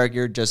then Derek,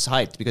 you're just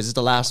hyped because it's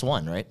the last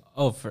one, right?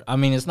 Oh, I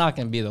mean, it's not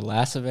going to be the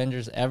last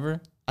Avengers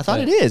ever. I thought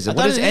it is.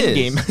 What is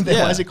Endgame?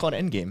 Yeah. Why is it called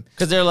Endgame?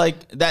 Because they're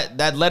like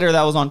that letter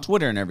that was on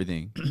Twitter and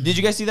everything. Did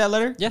you guys see that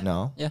letter? Yeah.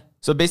 No. Yeah.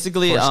 So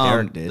basically, Of course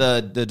Derek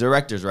did. the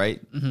directors,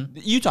 right?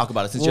 You talk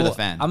about it since you're the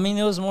fan. I mean,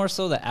 it was more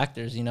so the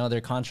actors.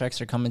 Their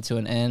contracts are coming to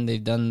an end.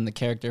 They've done the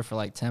character for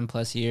like 10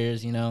 plus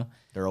years.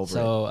 They're over it.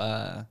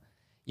 So,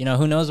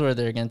 who knows where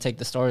they're gonna take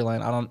the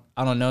storyline?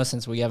 I don't know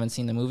since we haven't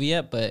seen the movie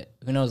yet. But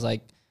who knows?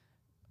 Like,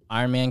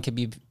 Iron Man could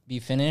be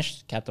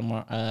finished. Captain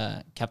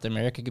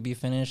America could be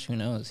finished. Who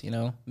knows?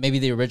 Maybe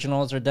the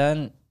originals are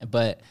done,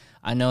 but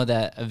I know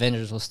that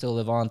Avengers will still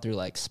live on through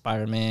like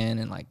Spider-Man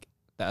and like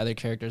the other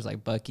characters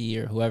like Bucky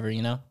or whoever.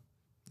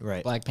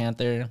 Right. Black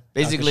Panther.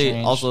 Basically, Doctor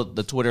Strange. also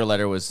the Twitter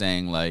letter was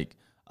saying like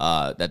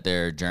that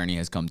their journey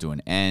has come to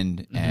an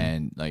end,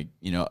 and like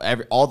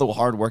all the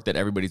hard work that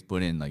everybody's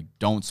put in, like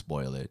don't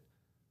spoil it.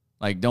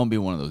 Like don't be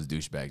one of those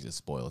douchebags that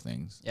spoil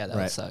things. Yeah, that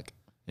would suck.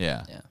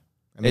 Yeah. Yeah.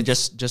 I mean,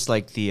 just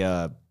like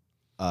the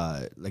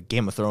like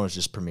Game of Thrones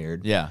just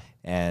premiered. Yeah.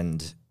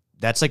 And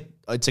that's like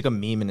it's like a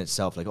meme in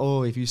itself. Like,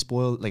 oh, if you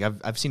spoil, like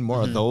I've seen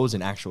more of those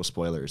than actual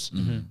spoilers,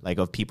 like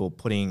of people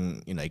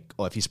putting like,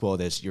 oh, if you spoil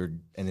this,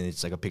 and then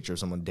it's like a picture of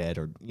someone dead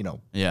or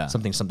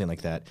something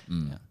like that.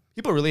 Yeah.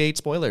 People really hate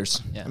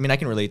spoilers. Yeah. I mean, I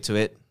can relate to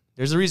it.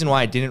 There's a reason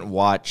why I didn't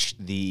watch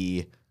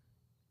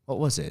what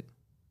was it?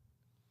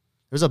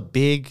 There's a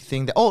big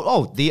thing that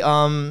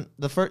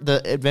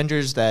the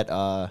Avengers that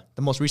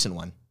the most recent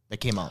one that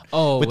came out.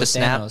 Oh, with the with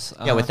snap.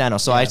 Thanos. Yeah, with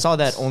Thanos. So I saw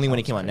that only when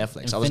it came on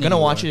Netflix. I was Infinity gonna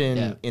watch War.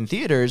 it in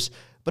theaters,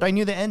 but I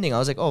knew the ending. I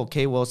was like, oh,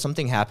 okay, well,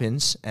 something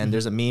happens and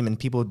there's a meme and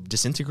people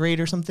disintegrate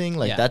or something.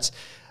 Like that's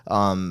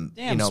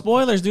Damn,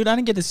 spoilers, dude. I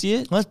didn't get to see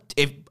it. well,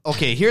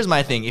 here's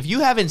my thing. If you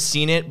haven't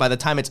seen it by the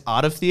time it's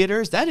out of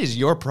theaters, that is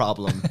your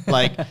problem.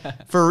 Like,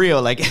 for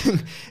real. Like,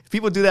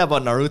 people do that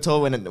about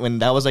Naruto when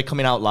that was like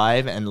coming out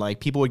live, and like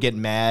people would get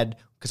mad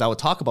because I would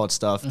talk about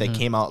stuff that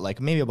came out like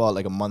maybe about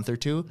like a month or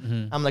two.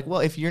 I'm like, well,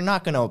 if you're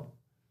not gonna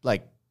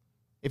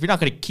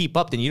keep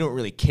up, then you don't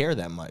really care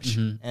that much.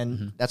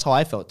 And that's how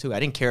I felt too. I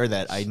didn't care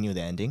that I knew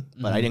the ending,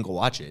 but I didn't go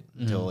watch it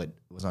until it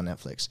was on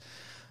Netflix.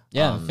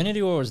 Yeah,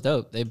 Infinity War was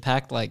dope. They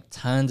packed like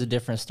tons of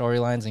different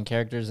storylines and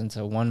characters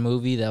into one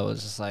movie that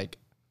was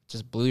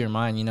just blew your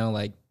mind.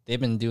 Like they've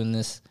been doing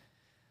this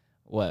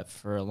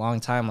for a long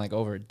time, like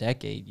over a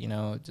decade.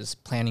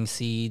 Just planting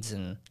seeds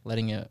and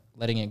letting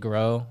it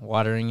grow,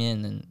 watering it,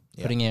 and then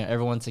putting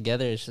everyone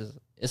together.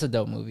 It's a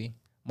dope movie.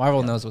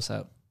 Marvel knows what's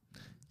up.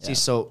 See,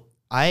 so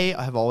I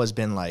have always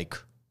been like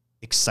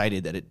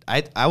excited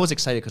that I was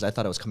excited because I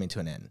thought it was coming to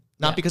an end.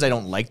 Not because I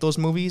don't like those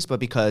movies, but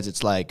because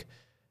it's like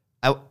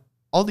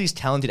all these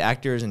talented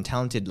actors and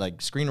talented like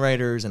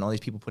screenwriters and all these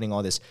people putting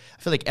all this.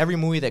 I feel like every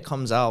movie that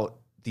comes out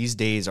these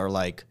days are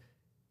like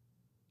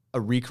a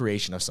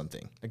recreation of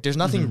something. Like there's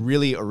nothing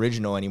really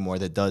original anymore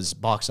that does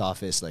box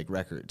office like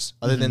records,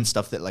 other than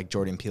stuff that like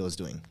Jordan Peele is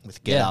doing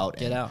with Get Out.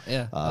 Get Out.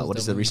 Yeah. That was What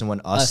is dope the recent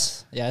one?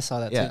 Us. Yeah, I saw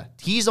that Yeah, too.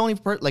 he's the only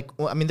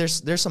well, I mean,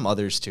 there's some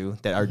others too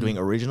that are doing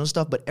original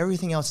stuff, but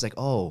everything else is like,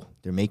 oh,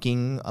 they're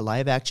making a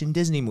live action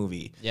Disney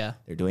movie. Yeah.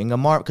 They're doing a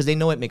Marvel because they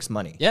know it makes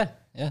money. Yeah.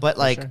 Yeah. But for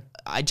like, sure.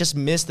 I just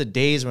miss the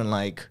days when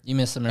like You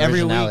miss some every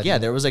week, originality. yeah,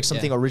 there was like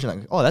something Yeah. original.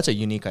 Like, oh, that's a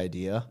unique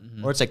idea,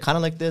 or it's like kind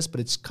of like this, but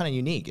it's kind of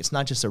unique. It's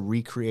not just a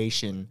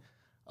recreation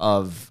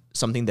of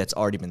something that's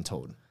already been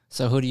told.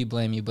 So who do you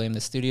blame? You blame the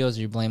studios,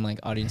 or you blame like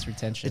audience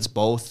retention? It's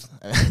both.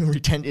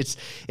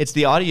 It's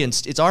the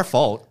audience. It's our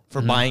fault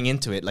for buying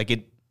into it. Like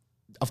it,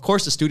 of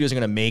course, the studios are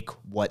gonna make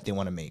what they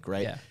want to make,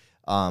 right? Yeah.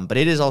 But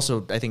it is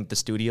also, I think, the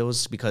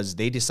studios because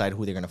they decide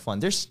who they're gonna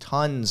fund. There's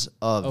tons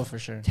of for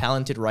sure.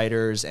 talented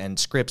writers and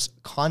scripts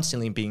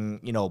constantly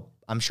being,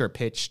 I'm sure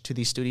pitched to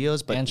these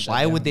studios. But And shut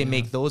why would down, they yeah.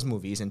 make those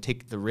movies and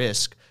take the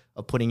risk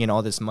of putting in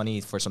all this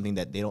money for something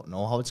that they don't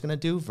know how it's gonna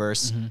do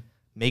versus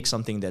make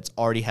something that's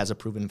already has a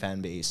proven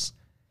fan base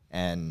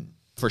and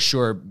for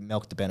sure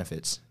milk the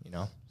benefits,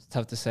 It's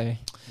tough to say.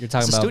 You're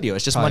talking It's a about studio,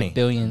 it's just probably money.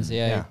 billions.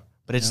 Yeah,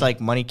 But it's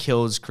like money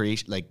kills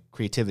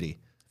creativity,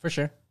 for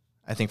sure.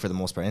 I think, for the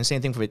most part. And the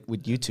same thing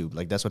with YouTube.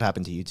 Like that's what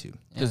happened to YouTube.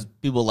 Because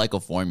people like a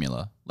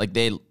formula. Like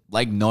they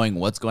like knowing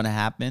what's going to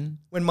happen.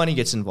 When money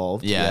gets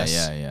involved. Yeah,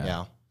 yes.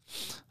 yeah.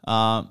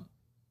 I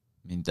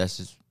mean, that's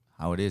just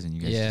how it is. And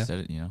you guys Yeah. just said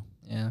it,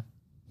 Yeah.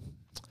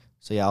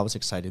 So yeah, I was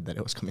excited that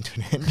it was coming to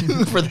an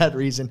end for that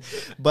reason.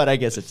 But I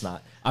guess it's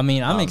not. I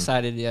mean, I'm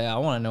excited. Yeah, I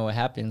want to know what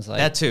happens. Like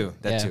That too.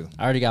 That yeah. too.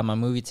 I already got my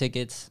movie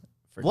tickets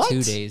for What?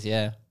 2 days.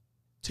 Yeah.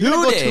 2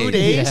 days? 2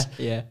 days?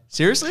 Yeah.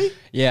 Seriously?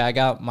 Yeah, I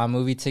got my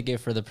movie ticket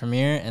for the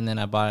premiere, and then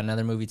I bought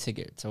another movie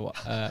ticket to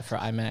for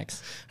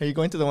IMAX. Are you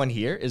going to the one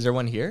here? Is there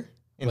one here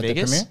in What, the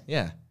Vegas? premiere?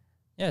 Yeah.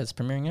 Yeah, it's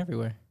premiering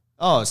everywhere.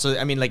 Oh, so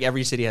I mean, like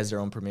every city has their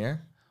own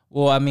premiere.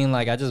 Well, I mean,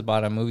 like I just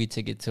bought a movie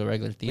ticket to a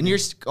regular theater.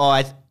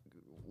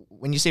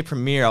 When you say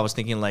premiere, I was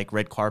thinking like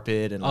red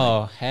carpet and.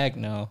 Oh heck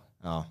no!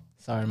 Oh.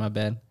 Sorry, my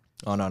bad.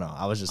 Oh no.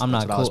 I was just. I'm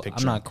that's not what I was cool. I'm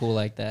picturing. not cool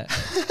like that.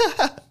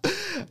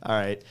 All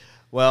right.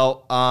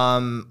 Well,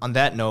 on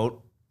that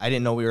note, I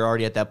didn't know we were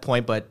already at that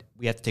point, but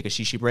we have to take a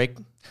shishi break.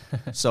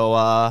 So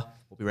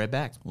we'll be right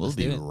back. We'll Let's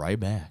be do it. right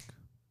back.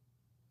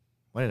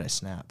 Why did I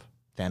snap?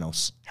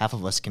 Thanos. Half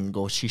of us can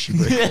go shishi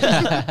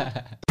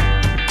break.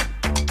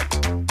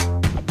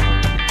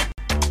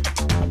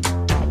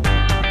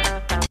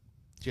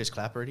 Did you guys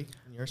clap already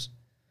on yours?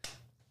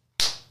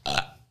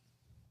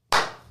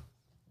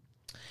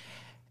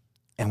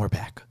 And we're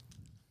back.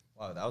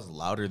 Wow, that was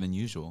louder than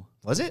usual.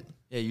 Was it?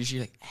 Yeah,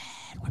 usually like,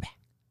 and we're back.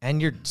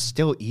 And you're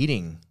still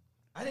eating.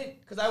 I didn't,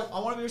 because I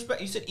want to be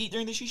respectful. You said eat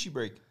during the shishi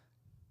break.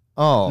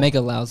 Oh. Make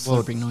a loud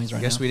slurping noise I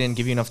right guess now. we didn't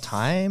give you enough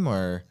time,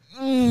 or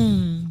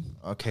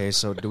okay.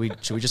 So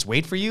should we just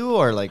wait for you,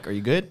 or like, are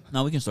you good?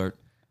 No, we can start.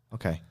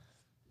 Okay.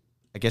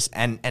 I guess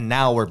and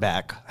now we're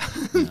back.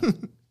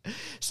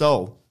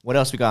 So what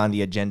else we got on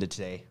the agenda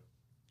today?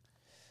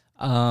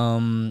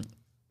 Um,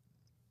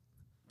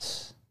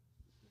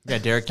 Yeah,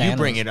 Derek, you Thanos.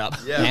 bring it up.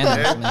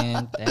 Thanos,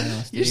 man,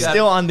 Thanos. You're Dude.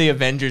 still on the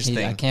Avengers I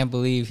thing. can't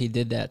believe he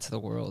did that to the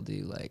world,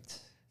 dude. Like,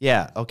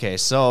 Yeah. Okay.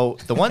 So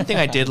the one thing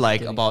I did like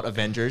kidding. about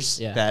Avengers,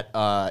 Yeah.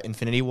 that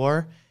Infinity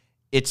War,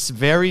 it's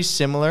very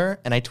similar.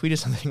 And I tweeted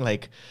something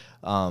like,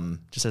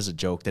 just as a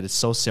joke, that it's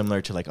so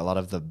similar to like a lot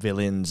of the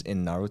villains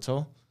in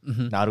Naruto.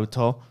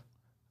 Naruto.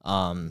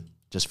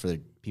 Just for the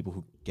people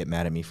who get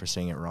mad at me for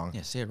saying it wrong.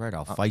 Yeah, say it right.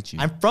 I'll fight you.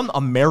 I'm from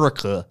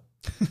America.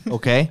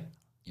 Okay.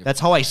 That's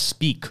how I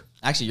speak.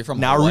 Actually, you're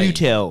from Hawaii.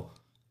 Naruto.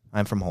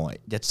 I'm from Hawaii.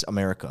 That's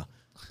America.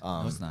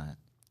 No, it's not.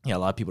 Yeah, a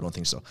lot of people don't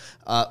think so.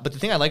 But the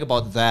thing I like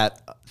about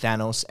that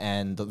Thanos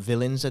and the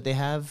villains that they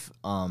have,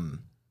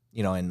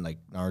 in like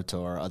Naruto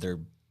or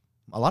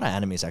a lot of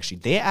animes actually,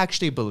 they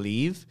actually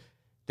believe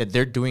that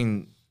they're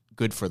doing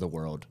good for the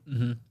world.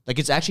 Like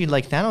it's actually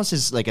like Thanos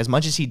is like, as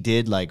much as he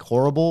did like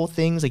horrible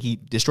things, like he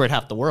destroyed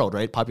half the world,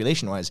 right?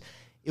 Population wise,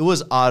 it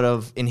was out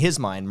of, in his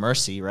mind,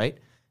 mercy, right?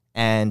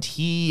 And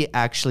he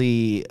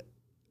actually,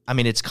 I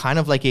mean, it's kind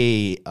of like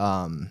a,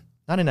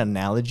 not an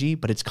analogy,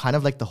 but it's kind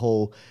of like the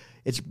whole,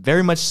 it's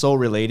very much so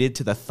related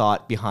to the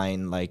thought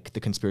behind like the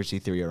conspiracy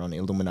theory around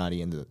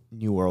Illuminati and the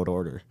New World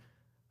Order.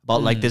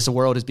 About like this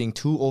world is being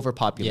too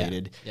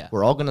overpopulated. Yeah.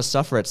 We're all going to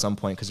suffer at some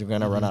point because we're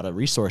going to run out of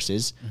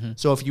resources.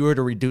 So if you were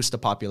to reduce the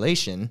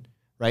population,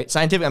 right?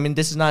 Scientific, I mean,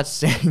 this is not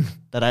saying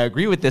that I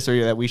agree with this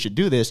or that we should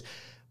do this,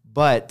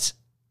 but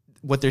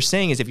what they're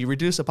saying is if you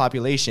reduce the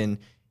population,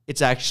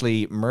 it's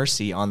actually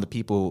mercy on the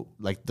people,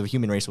 like the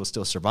human race will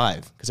still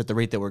survive. Because at the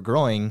rate that we're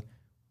growing,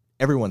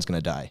 everyone's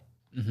going to die.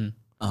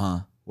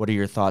 What are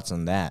your thoughts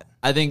on that?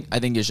 I think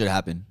it should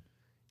happen.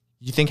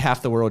 You think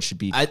half the world should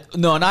be...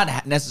 No,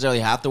 not necessarily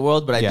half the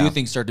world, but I Yeah. do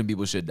think certain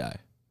people should die.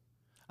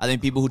 I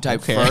think people who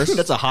type first.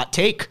 That's a hot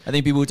take. I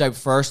think people who type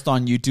first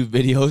on YouTube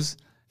videos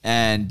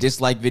and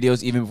dislike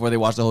videos even before they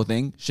watch the whole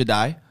thing should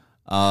die.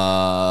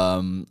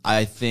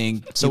 I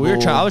think So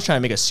I was trying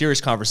to make a serious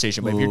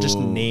conversation, but if you're just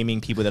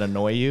naming people that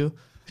annoy you...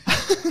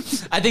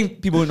 I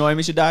think people who annoy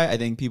me should die. I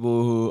think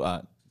people who,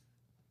 I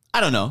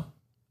don't know.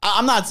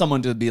 I'm not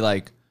someone to be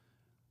like,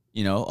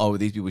 you know, oh,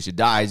 these people should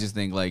die. I just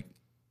think like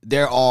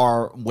there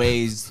are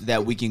ways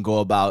that we can go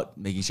about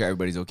making sure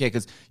everybody's okay.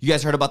 Because you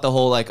guys heard about the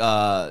whole like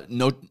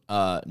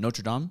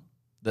Notre Dame,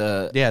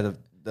 the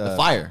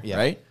fire,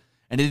 right?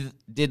 And it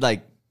did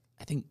like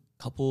I think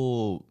a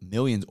couple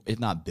millions, if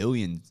not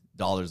billions,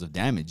 dollars of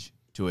damage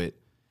to it,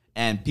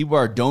 and people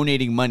are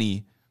donating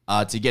money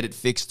to get it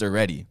fixed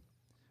already.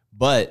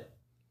 But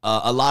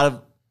a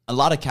lot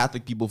of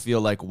Catholic people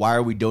feel like, why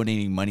are we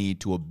donating money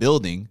to a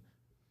building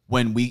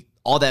when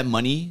all that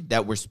money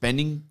that we're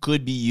spending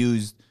could be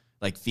used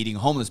like feeding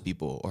homeless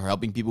people or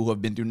helping people who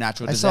have been through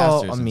natural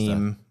disasters? I saw a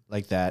meme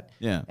like that,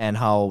 Yeah. and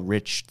how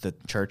rich the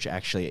church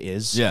actually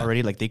is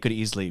already. Like they could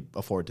easily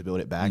afford to build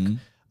it back.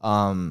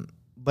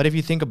 But if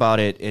you think about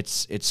it,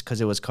 it's because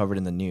it was covered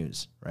in the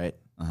news, right?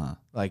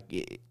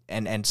 Like,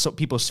 and so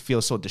people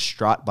feel so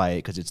distraught by it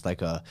because it's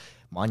like a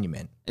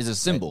monument. It's a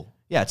symbol. Right?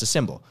 Yeah, it's a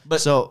symbol.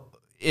 But so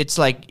it's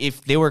like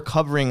if they were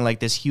covering like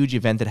this huge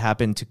event that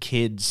happened to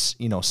kids,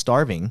 you know,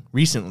 starving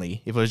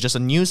recently, if it was just a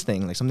news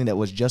thing, like something that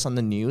was just on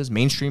the news,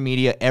 mainstream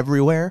media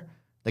everywhere,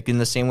 like in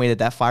the same way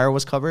that fire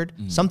was covered,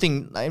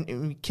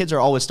 kids are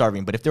always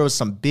starving. But if there was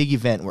some big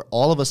event where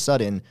all of a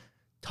sudden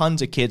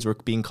tons of kids were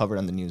being covered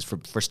on the news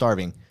for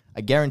starving,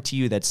 I guarantee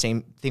you that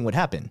same thing would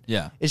happen.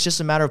 Yeah. It's just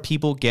a matter of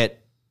people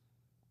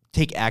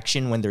take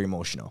action when they're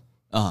emotional.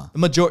 Uh-huh. The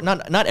majority,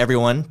 not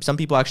everyone. Some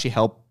people actually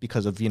help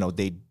because of, you know,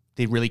 they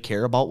really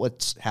care about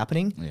what's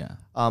happening. Yeah.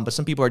 But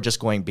some people are just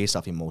going based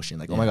off emotion.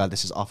 Like, oh my God,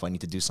 this is awful. I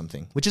need to do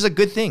something, which is a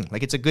good thing.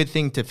 Like, it's a good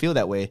thing to feel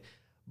that way.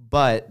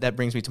 But that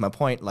brings me to my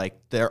point. Like,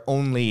 they're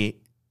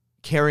only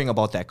caring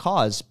about that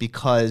cause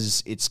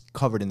because it's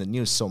covered in the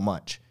news so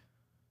much.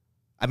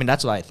 I mean,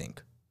 that's what I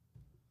think.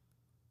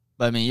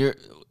 But I mean,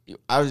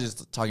 I was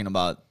just talking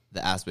about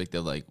the aspect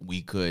of like,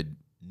 we could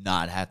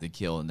not have to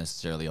kill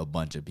necessarily a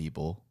bunch of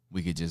people.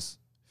 We could just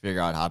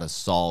figure out how to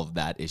solve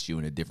that issue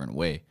in a different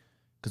way.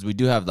 Because we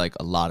do have like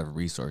a lot of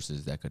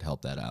resources that could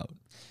help that out.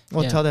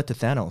 Well, tell that to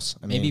Thanos.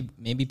 I mean,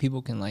 maybe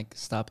people can like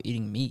stop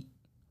eating meat.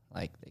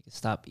 Like they can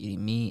stop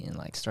eating meat and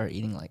like start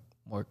eating like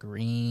more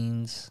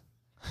greens.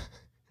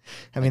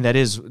 I mean, that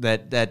is I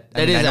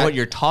know what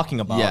you're talking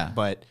about,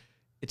 but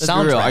it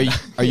sounds real. right.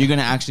 Are you going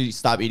to actually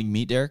stop eating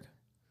meat, Derek?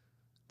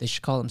 They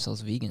should call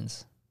themselves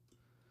vegans.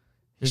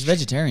 There's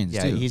vegetarians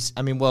too.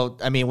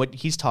 What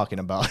he's talking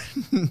about,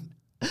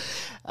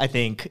 I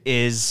think,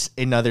 is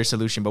another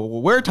solution. But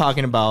what we're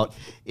talking about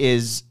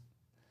is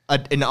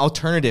an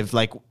alternative,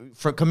 like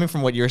coming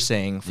from what you're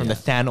saying, from the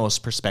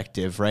Thanos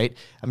perspective, right?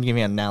 I'm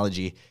giving an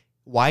analogy.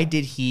 Why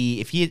did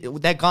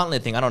that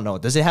gauntlet thing, I don't know.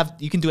 Does it have,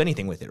 you can do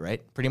anything with it,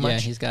 right? Pretty much. Yeah,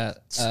 he's got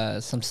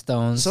some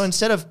stones. So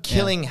instead of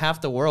killing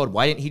half the world,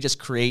 why didn't he just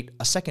create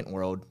a second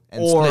world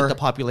and split the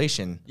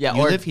population? Yeah,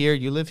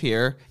 you live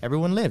here,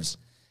 everyone lives.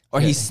 Or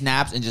he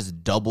snaps and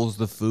just doubles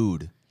the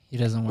food. He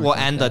doesn't work. Well,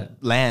 like and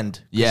that. the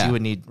land. Yeah. You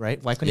would need,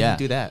 right? Why couldn't he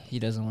do that? He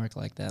doesn't work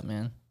like that,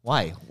 man.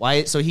 Why?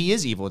 So he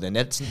is evil then.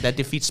 That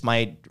defeats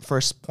my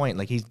first point.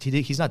 Like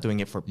he's not doing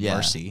it for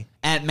mercy.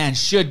 Ant-Man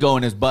should go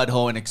in his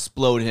butthole and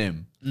explode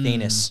him.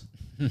 Thanos.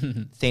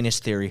 Thanos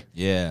theory.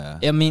 Yeah.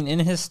 I mean, in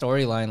his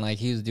storyline, like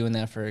he was doing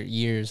that for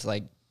years,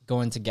 like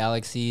going to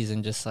galaxies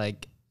and just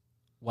like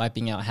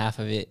wiping out half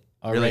of it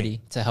already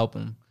to help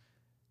him.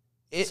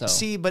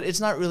 See, but it's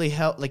not really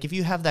help. Like if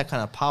you have that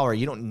kind of power,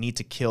 you don't need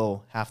to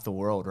kill half the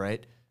world,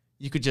 right?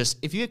 You could just,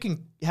 if you're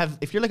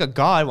like a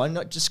god, why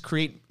not just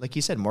create, like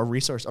you said, more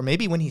resource? Or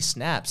maybe when he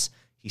snaps,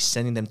 he's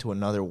sending them to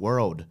another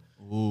world.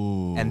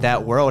 Ooh. And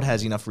that world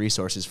has enough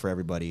resources for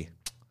everybody.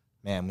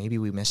 Man, maybe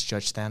we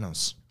misjudged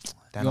Thanos.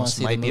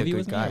 Thanos might be a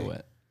good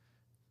guy.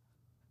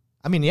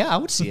 I mean, yeah, I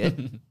would see it.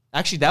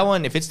 Actually, that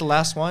one, if it's the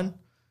last one,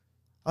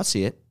 I'll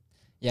see it.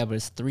 Yeah, but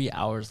it's 3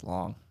 hours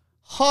long.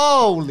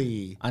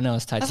 Holy. I know,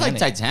 it's Titanic.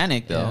 That's like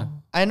Titanic, though. Yeah.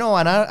 I know,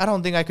 and I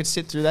don't think I could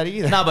sit through that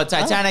either. No, but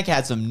Titanic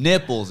had some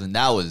nipples, and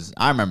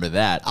I remember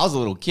that. I was a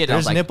little kid. I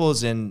was like,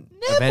 nipples in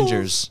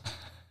Avengers.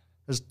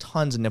 There's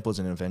tons of nipples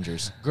in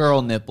Avengers.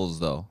 Girl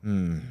nipples, though.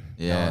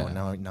 Yeah.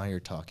 No, now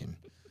you're talking.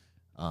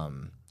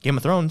 Game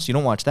of Thrones, you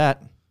don't watch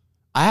that.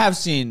 I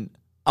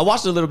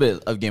watched a little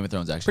bit of Game of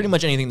Thrones, actually. Pretty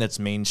much anything that's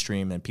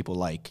mainstream and people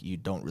like, you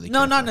don't really care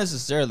No, not for.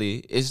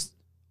 necessarily.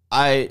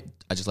 I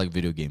just like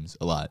video games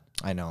a lot.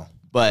 I know.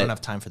 But I don't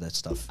have time for that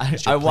stuff.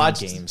 I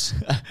watched games.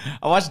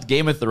 I watched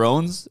Game of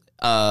Thrones.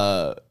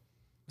 Man,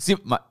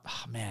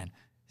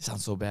 it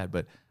sounds so bad,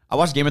 but I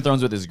watched Game of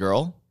Thrones with this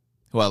girl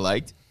who I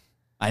liked.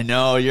 I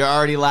know you're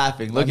already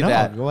laughing. Look at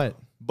that. Go ahead.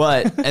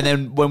 But and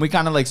then when we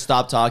kind of like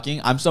stopped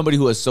talking, I'm somebody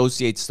who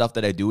associates stuff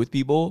that I do with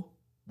people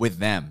with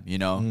them, you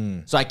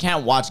know? So I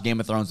can't watch Game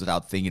of Thrones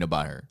without thinking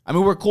about her. I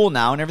mean, we're cool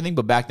now and everything,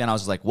 but back then I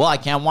was just like, well, I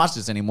can't watch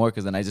this anymore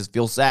because then I just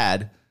feel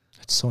sad.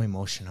 It's so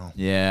emotional.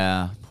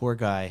 Yeah. Poor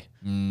guy.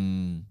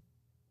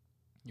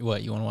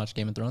 What, you want to watch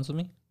Game of Thrones with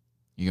me?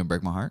 You gonna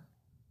break my heart?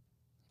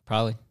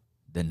 Probably.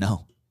 Then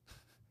no.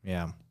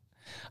 Yeah.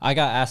 I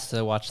got asked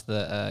to watch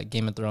the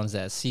Game of Thrones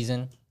that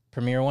season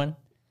premiere one.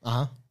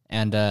 Uh-huh.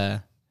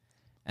 And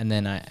and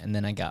then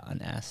I got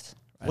unasked.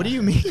 What do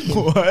you mean?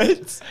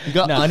 What? You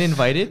got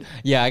uninvited?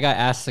 Yeah, I got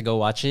asked to go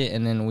watch it,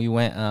 and then we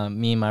went.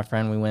 Me and my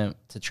friend, we went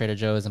to Trader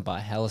Joe's and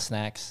bought hella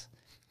snacks,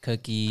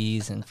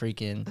 cookies, and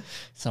freaking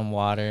some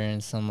water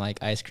and some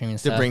like ice cream and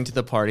To stuff. bring to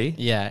the party?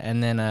 Yeah,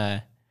 and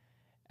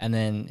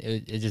then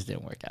it just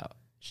didn't work out.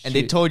 And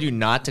they told you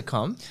not to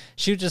come?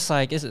 She was just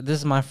like, this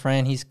is my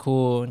friend, he's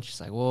cool. And she's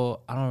like,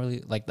 well, I don't really,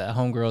 like the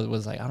homegirl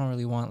was like, I don't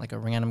really want like a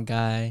random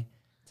guy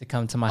to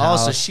come to my Oh,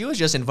 house. so she was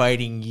just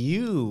inviting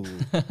you.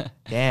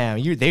 Damn,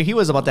 he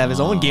was about to have his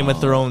own Game of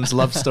Thrones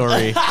love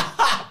story.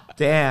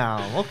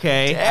 Damn,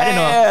 okay. I didn't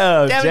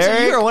know. Damn, so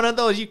Derek. you were one of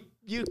those,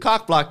 you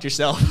cock blocked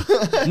yourself.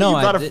 No, you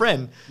I brought a did-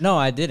 friend. No,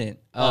 I didn't.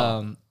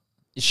 Oh.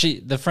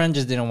 The friend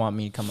just didn't want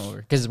me to come over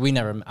because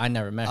I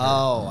never met her.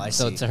 Oh, I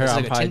So see. to her, It's I'm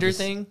like a probably Tinder just,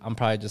 thing? I'm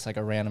probably just like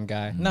a random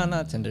guy. No,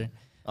 not Tinder.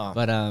 Oh,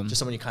 But just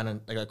someone you kind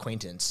of, like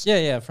acquaintance. yeah,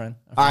 a friend.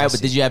 All right, but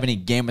did you have any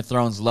Game of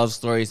Thrones love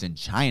stories in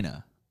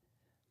China?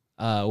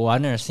 Well, I've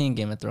never seen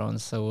Game of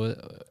Thrones, so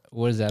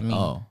what does that mean?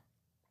 Oh,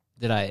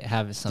 Did I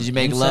have some? did you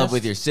make love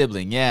with your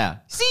sibling? Yeah.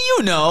 See,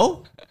 you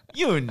know.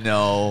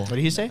 What did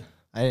he say?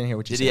 I didn't hear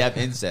what you Did said. he have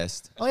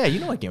incest? Oh, yeah,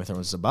 you know what Game of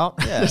Thrones is about.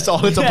 Yeah. That's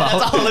all it's about.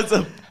 That's all it's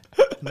about.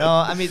 No,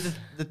 I mean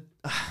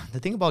the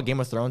thing about Game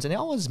of Thrones, and it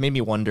always made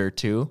me wonder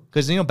too,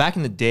 because back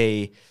in the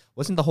day,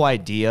 wasn't the whole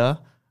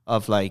idea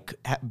of like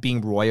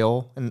being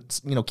royal and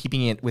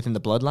keeping it within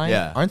the bloodline?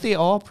 Yeah. Aren't they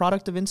all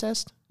product of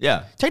incest?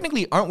 Yeah.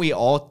 Technically, aren't we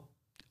all?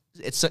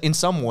 It's in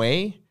some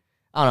way.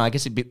 I don't know. I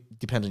guess it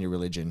depends on your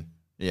religion,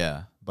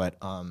 Yeah. but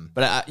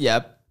But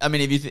yeah, I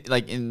mean, if you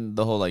like in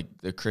the whole like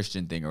the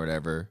Christian thing or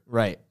whatever,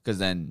 right. because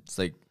then it's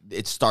like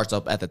it starts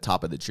up at the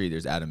top of the tree.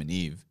 There's Adam and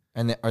Eve,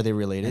 And are they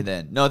related? and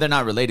then no, they're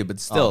not related, but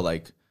still, Oh.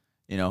 like,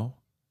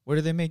 where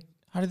do they make?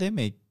 How do they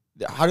make?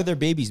 How do their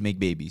babies make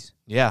babies?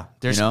 Yeah,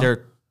 You know?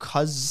 they're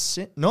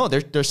cousin. No,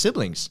 they're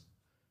siblings,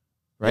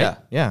 right?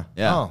 Yeah.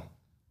 Yeah. Oh,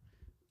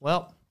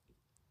 well,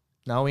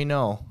 now we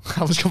know.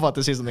 I was about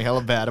to say something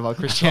hella bad about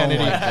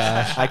Christianity. Oh my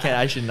gosh.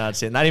 I should not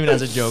say it. Not even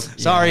as a joke.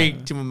 Sorry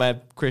to my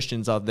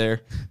Christians out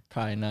there.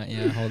 Probably not.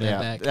 Yeah, hold that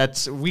back.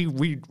 That's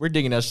we're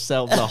digging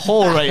ourselves a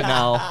hole right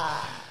now.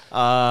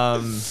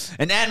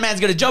 And Ant-Man's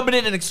gonna jump in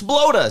it and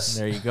explode us.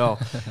 There you go.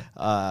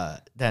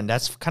 Then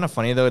that's kind of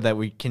funny though that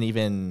we can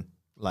even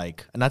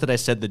like, not that I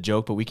said the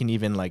joke, but we can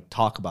even like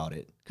talk about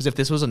it. Because if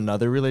this was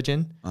another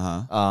religion,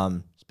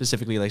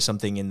 specifically like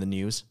something in the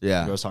news,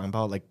 Yeah. I was talking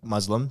about like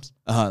Muslims,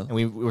 Uh-huh. and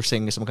we were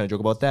saying some kind of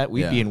joke about that,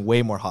 we'd Yeah. be in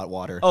way more hot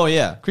water. Oh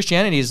yeah,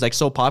 Christianity is like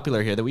so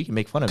popular here that we can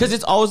make fun of because it.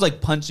 it's always like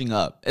punching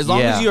up. As long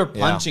Yeah, as you're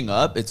yeah. punching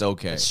up, it's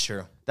okay. That's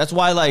true. That's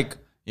why, like,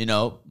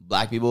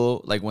 black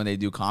people, like when they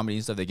do comedy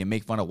and stuff, they can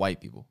make fun of white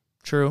people.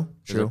 True.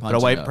 they're But a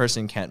punching white up.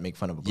 person can't make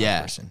fun of a black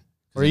Yeah. person.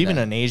 Or Isn't even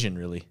that- an Asian,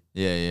 really.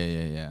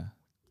 Yeah.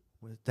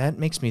 That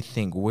makes me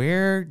think,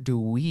 where do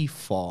we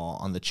fall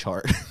on the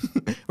chart?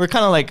 We're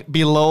kind of like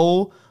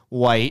below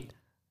white,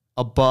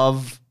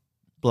 above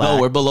black.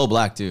 No, we're below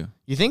black too.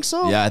 You think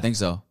so? Yeah, I think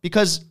so.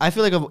 Because I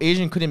feel like an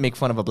Asian couldn't make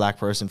fun of a black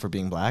person for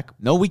being black.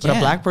 No, we But can't.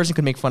 a black person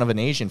could make fun of an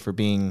Asian for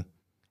being...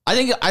 I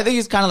think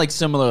it's kind of like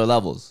similar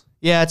levels.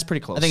 Yeah, it's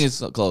pretty close. I think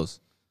it's close.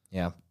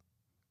 Yeah.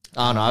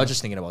 I don't know. I was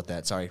just thinking about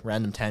that. Sorry.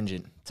 Random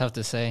tangent. Tough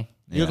to say.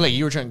 You look like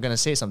you were going to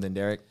say something,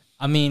 Derek.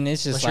 I mean,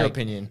 it's just What's like your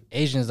opinion?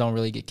 Asians don't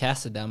really get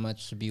casted that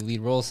much to be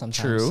lead roles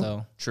sometimes.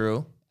 So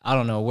True. I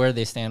don't know where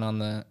they stand on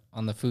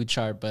the food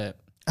chart, but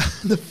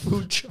The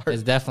food chart.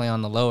 it's definitely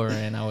on the lower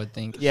end, I would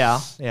think. Yeah,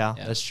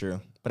 that's true.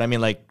 But I mean,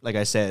 like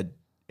I said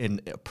in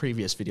a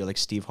previous video, like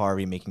Steve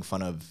Harvey making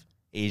fun of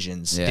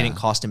Asians Yeah. didn't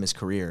cost him his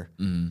career.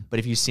 Mm. But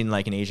if you've seen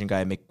like an Asian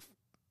guy make,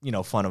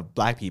 fun of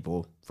black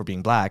people for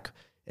being black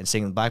and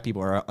saying black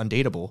people are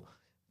undateable,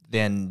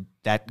 then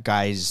that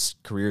guy's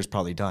career is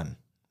probably done.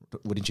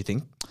 Wouldn't you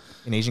think?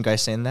 An Asian guy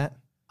saying that?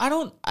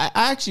 I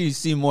actually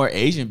see more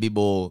Asian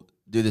people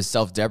do this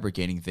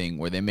self-deprecating thing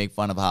where they make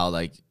fun of how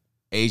like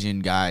Asian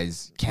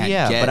guys can't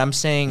get but I'm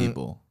saying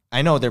people.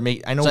 I know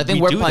I know So I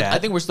think we do we're that. I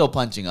think we're still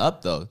punching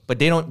up though. but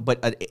they don't.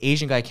 But an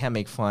Asian guy can't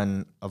make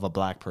fun of a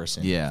black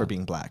person Yeah. for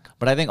being black.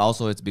 But I think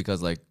also it's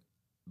because like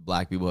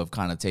black people have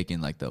kind of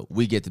taken like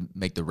we get to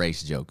make the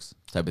race jokes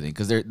type of thing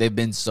because they've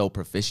been so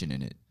proficient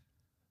in it.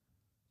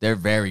 They're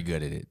very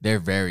good at it. They're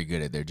very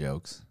good at their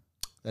jokes.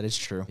 That is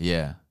true.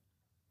 Yeah,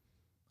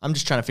 I'm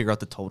just trying to figure out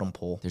the totem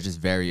pole. they're just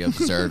very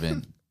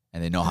observant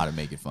and they know how to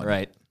make it funny.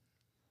 Right.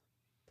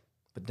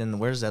 But then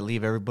where does that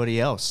leave everybody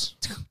else?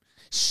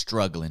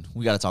 Struggling.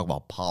 We got to talk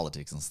about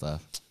politics and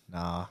stuff.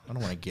 Nah, I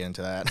don't want to get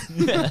into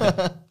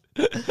that.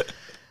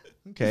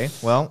 Okay,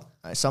 well,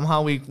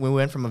 somehow we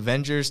went from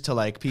Avengers to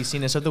like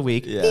PCness of the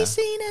week. Yeah.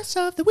 PCness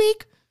of the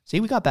week. See,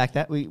 we got back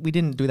that. We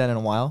didn't do that in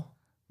a while.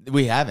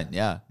 We haven't,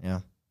 yeah.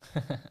 Yeah.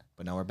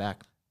 But now we're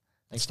back.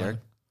 Thanks, Derek.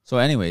 So,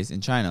 anyways,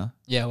 in China,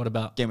 Yeah, what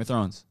about? Game of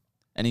Thrones.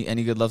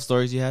 Any good love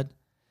stories you had?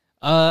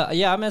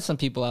 Yeah, I met some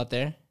people out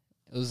there.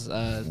 It was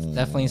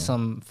definitely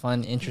some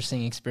fun,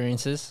 interesting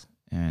experiences.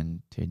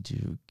 And did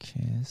you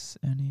kiss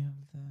any of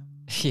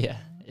them? Yeah.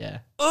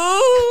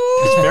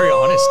 It's very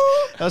honest.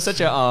 That was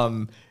such a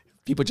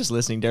people just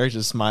listening, Derek's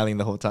just smiling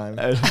the whole time.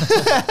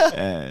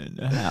 And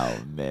how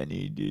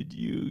many did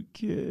you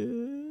kiss?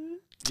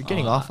 You're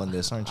getting off on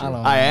this, aren't you? I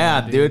don't I know,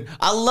 am, dude.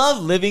 I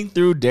love living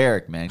through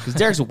Derek, man, because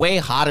Derek's way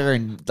hotter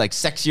and like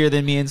sexier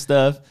than me and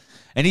stuff.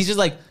 And he's just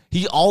like,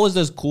 he always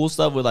does cool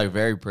stuff with like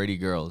very pretty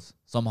girls.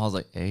 So I'm always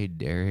like, hey,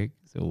 Derek,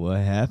 so what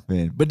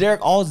happened? But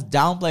Derek always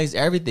downplays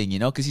everything, you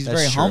know, because he's That's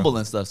very true. humble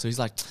and stuff. So he's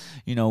like,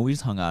 you know, we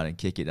just hung out and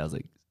kick it. I was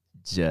like,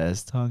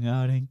 just hung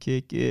out and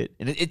kick it.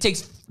 And it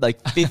takes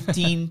like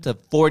 15 to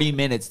 40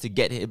 minutes to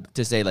get him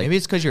to say like, Maybe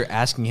it's because you're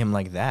asking him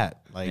like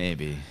that. Like,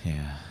 maybe,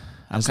 yeah.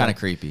 I'm kind of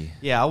creepy.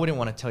 yeah, I wouldn't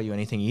want to tell you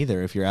anything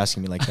either if you're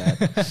asking me like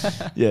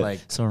that. Yeah. Like,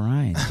 So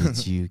Ryan,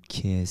 did you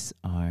kiss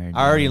our?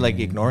 I already like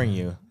ignoring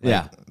you. Like,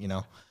 Yeah. you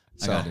know.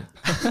 I So got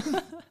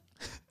it.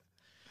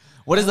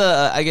 What is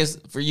the? I guess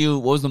for you,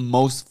 what was the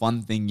most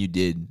fun thing you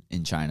did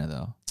in China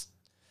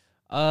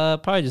though?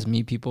 Probably just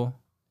meet people,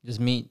 just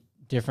meet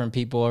different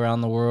people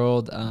around the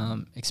world,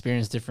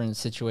 experience different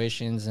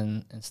situations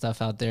and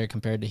stuff out there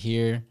compared to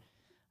here.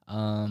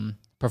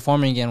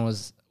 Performing again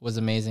was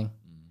amazing.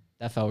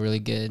 That felt really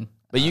good.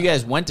 But you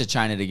guys went to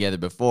China together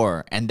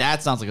before, and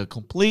that sounds like a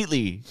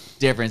completely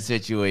different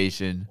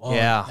situation.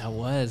 Yeah. That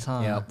was, huh?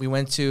 yeah, we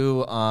went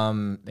to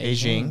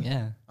Beijing.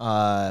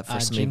 Yeah. For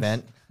some Jinx.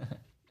 event,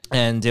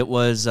 and it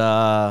was.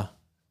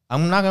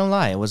 I'm not gonna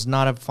lie, it was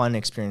not a fun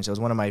experience. It was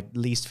one of my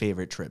least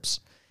favorite trips.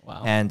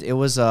 Wow. And it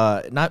was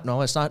it's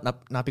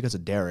not because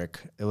of Derek.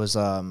 It was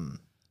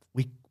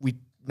we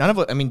none of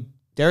it. I mean,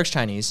 Derek's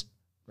Chinese,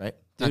 right?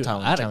 Dude,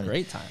 Not I had a Taiwanese.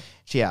 great time.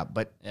 Yeah,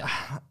 but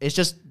it's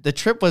just the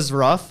trip was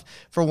rough.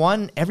 For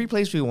one, every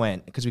place we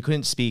went, because we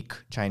couldn't speak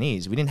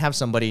Chinese, we didn't have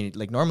somebody,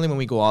 like normally when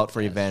we go out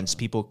for events,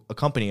 people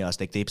accompany us.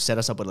 Like they set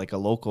us up with like a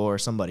local or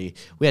somebody.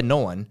 We had no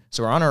one.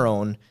 So we're on our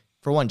own.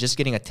 For one, just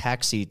getting a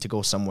taxi to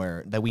go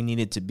somewhere that we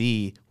needed to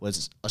be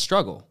was a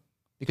struggle.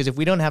 Because if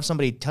we don't have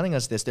somebody telling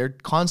us this, they're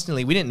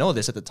constantly, we didn't know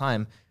this at the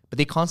time, but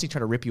they constantly try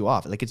to rip you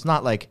off. Like it's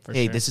not like,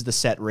 hey, sure. this is the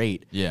set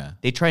rate. Yeah.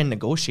 They try and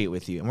negotiate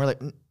with you. And we're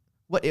like,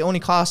 what? It only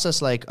costs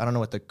us like, I don't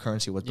know what the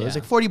currency was, but it was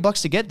Yeah. like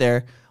 $40 to get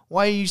there.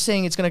 Why are you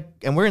saying it's going to,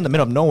 and we're in the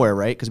middle of nowhere,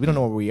 right? Because we don't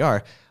know where we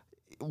are.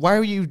 Why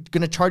are you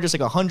going to charge us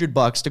like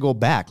 $100 to go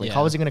back? Like, Yeah.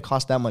 how is it going to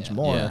cost that much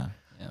more? Yeah.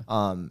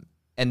 Yeah.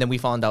 And then we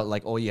found out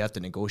like, oh, you have to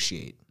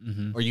negotiate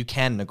or you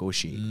can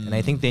negotiate. And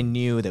I think they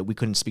knew that we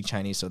couldn't speak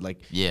Chinese. So like,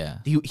 Yeah.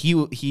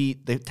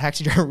 the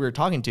taxi driver we were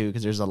talking to,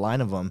 because there's a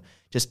line of them,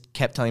 just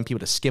kept telling people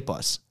to skip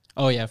us.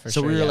 Oh yeah, for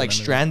So sure. we were Yeah, I like remember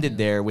that. stranded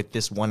there with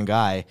this one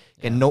guy,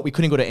 and we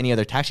couldn't go to any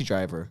other taxi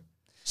driver.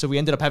 So we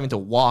ended up having to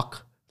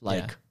walk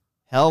like Yeah.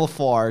 hell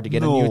far to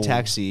get a No. new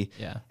taxi.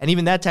 Yeah. And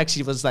even that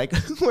taxi was like,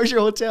 "Where's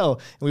your hotel?"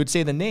 And we would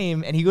say the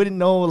name, and he wouldn't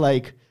know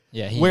like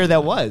Yeah, where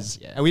that was,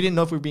 Yeah. and we didn't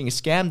know if we were being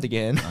scammed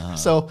again.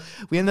 So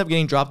we ended up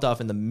getting dropped off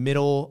in the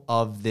middle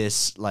of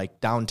this like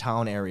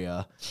downtown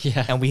area.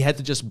 Yeah. And we had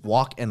to just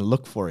walk and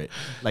look for it.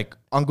 Like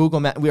on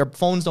Google Maps, our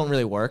phones don't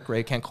really work,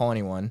 right? Can't call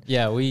anyone.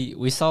 Yeah,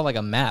 we saw like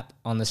a map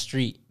on the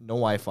street. No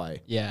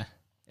Wi-Fi. Yeah.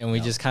 And we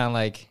just kind of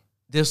like,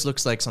 This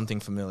looks like something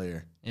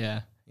familiar.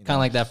 yeah. Kind of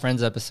like that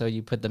Friends episode.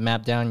 You put the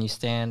map down, you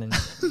stand and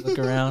look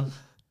around.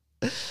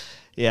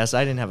 Yeah, so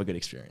I didn't have a good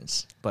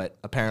experience. But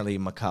apparently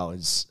Macau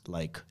is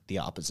like the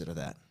opposite of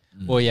that.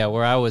 Well, yeah,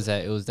 where I was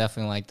at, it was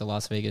definitely like the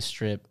Las Vegas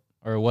Strip,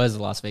 or it was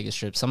the Las Vegas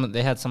Strip.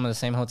 They had some of the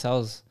same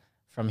hotels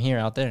from here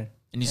out there.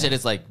 And you said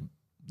it's like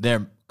there,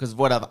 because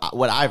what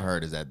I've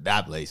heard is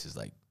that place is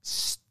like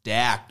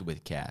stacked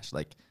with cash,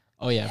 like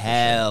Oh yeah, for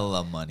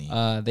hella money.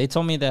 They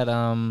told me that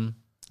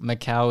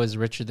Macau is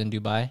richer than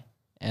Dubai,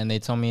 and they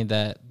told me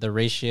that the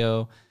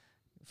ratio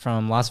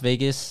from Las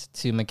Vegas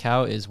to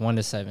Macau is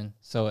 1-7.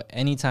 So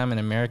anytime an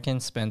American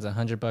spends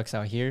 $100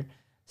 out here,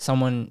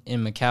 someone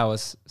in Macau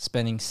is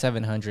spending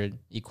 700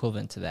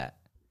 equivalent to that.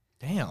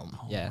 Damn.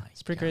 Yeah,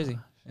 it's pretty crazy.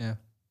 Yeah,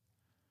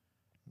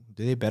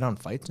 Do they bet on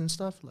fights and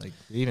stuff? Like,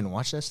 do they even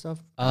watch that stuff?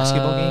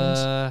 Basketball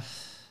games?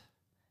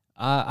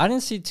 I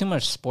didn't see too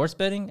much sports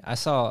betting. I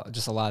saw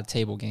just a lot of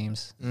table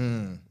games.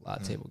 Mm. A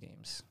lot of table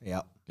games.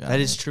 Yeah. Got That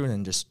it. is true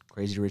than just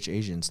crazy rich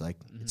Asians. Like,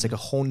 it's like a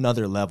whole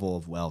nother level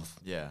of wealth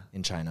yeah,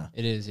 in China.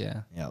 It is,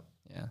 yeah, Yep.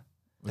 yeah.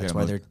 That's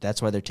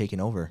why they're taking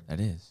over. that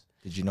is.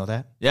 Did you know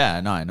that? Yeah,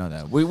 no, I know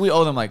that. We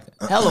owe them like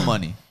hella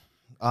money.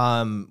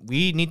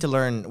 We need to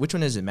learn, which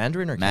one is it,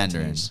 Mandarin or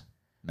Mandarin. Cantonese?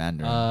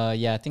 Mandarin.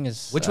 Yeah, I think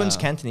it's Which one's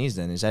Cantonese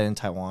then? Is that in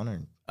Taiwan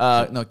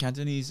or No,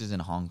 Cantonese is in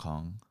Hong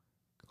Kong.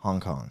 Hong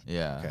Kong?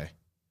 Yeah. Okay.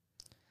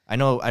 I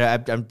know.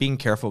 I'm being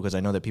careful because I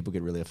know that people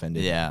get really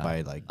offended. Yeah.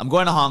 By like. I'm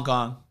going to Hong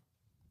Kong.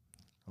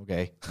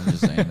 Okay. I'm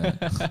just saying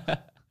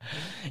that.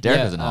 Derek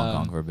Yeah, was in Hong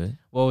Kong for a bit.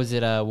 what was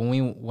it?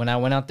 When I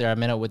went out there, I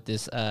met up with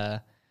this.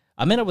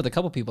 I met up with a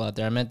couple people out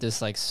there. I met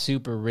this like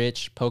super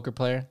rich poker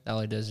player that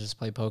all he does is just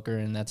play poker,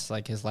 and that's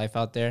like his life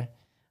out there.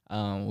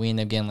 We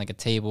ended up getting like a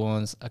table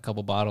and a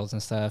couple bottles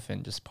and stuff,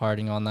 and just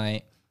partying all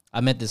night.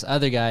 I met this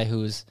other guy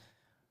who's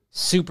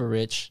super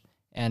rich,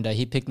 and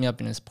he picked me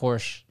up in his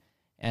Porsche,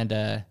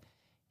 and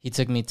he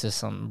took me to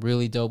some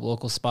really dope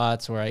local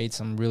spots where I ate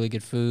some really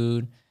good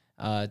food.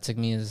 Took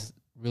me to this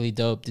really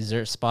dope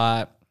dessert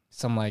spot,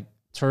 some like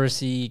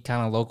touristy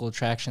kind of local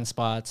attraction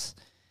spots.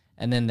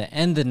 And then the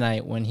end of the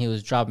night when he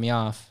was dropping me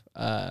off,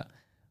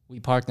 we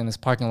parked in this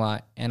parking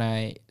lot, and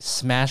I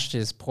smashed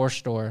his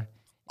Porsche door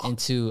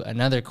into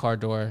another car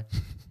door,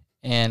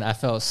 and I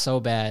felt so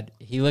bad.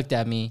 He looked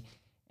at me,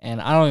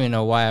 and I don't even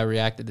know why I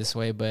reacted this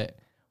way, but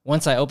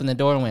once I opened the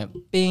door and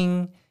went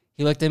bing,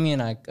 he looked at me,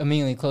 and I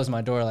immediately closed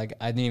my door like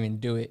I didn't even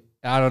do it.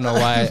 I don't know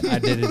why I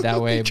did it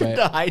that way, but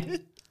to hide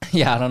it.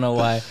 yeah, I don't know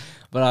why.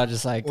 But I was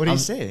just like, What did he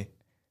say?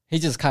 He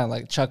just kind of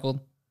like chuckled,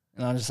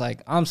 and I was just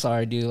like, I'm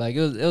sorry, dude. Like it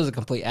was a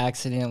complete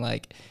accident.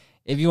 Like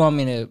if you want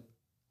me to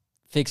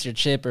fix your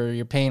chip or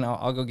your paint,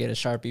 I'll go get a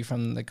Sharpie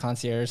from the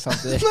concierge or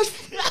something.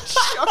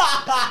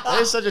 That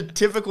is such a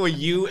typical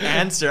you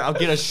answer. I'll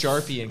get a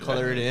Sharpie and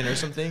color it in or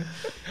something.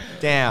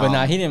 Damn. But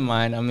no, he didn't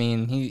mind. I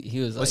mean, he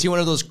was like, Was he one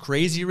of those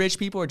crazy rich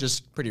people or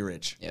just pretty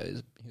rich? yeah, he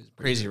was pretty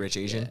Crazy rich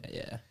Asian?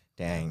 Yeah.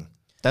 Dang.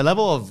 That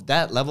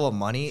level of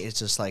money is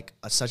just like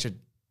such a,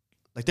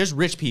 like there's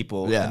rich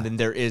people Yeah. and then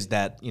there is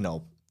that, you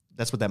know,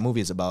 that's what that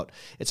movie is about.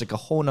 It's like a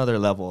whole nother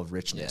level of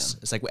richness. Yeah.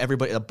 It's like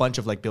everybody, a bunch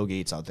of like Bill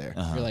Gates out there.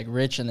 You're like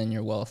rich and then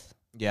you're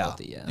Yeah.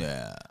 wealthy, yeah.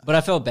 Yeah. But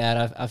I felt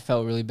bad. I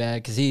felt really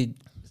bad because he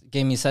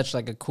gave me such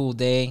like a cool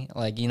day,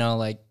 like, you know,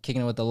 like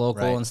kicking it with the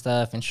local Right. and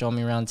stuff and showing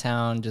me around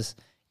town, just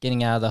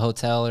getting out of the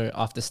hotel or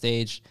off the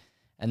stage.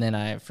 And then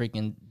I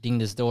freaking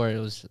dinged his door. It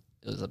was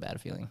a bad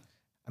feeling.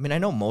 I mean, I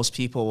know most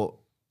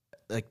people,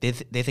 like they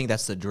think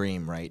that's the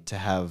dream, right? To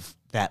have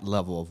that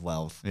level of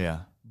wealth. Yeah.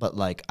 But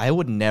like, I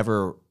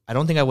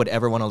don't think I would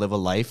ever want to live a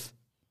life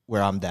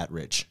where I'm that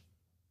rich,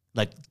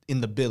 like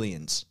in the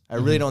billions. I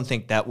really don't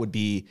think that would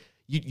be.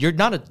 You're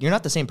not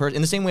the same person.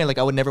 In the same way, like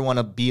I would never want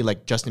to be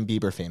like Justin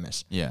Bieber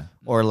famous, Yeah.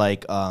 or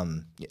like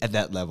at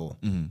that level,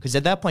 because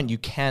at that point you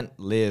can't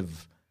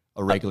live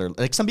a regular.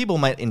 Like some people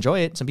might enjoy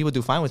it, some people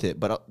do fine with it,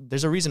 but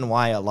there's a reason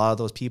why a lot of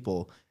those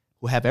people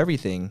who have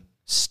everything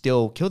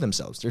still kill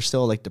themselves. They're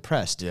still like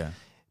depressed, Yeah.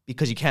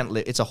 because you can't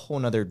live. It's a whole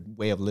nother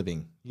way of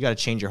living. You got to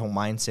change your whole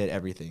mindset,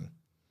 everything.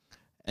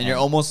 And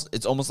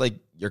it's almost like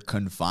you're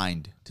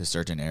confined to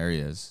certain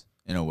areas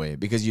in a way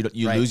because you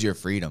Right. lose your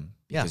freedom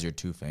because Yeah. you're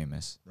too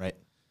famous. Right.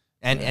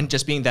 And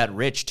just being that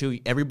rich too,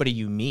 everybody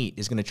you meet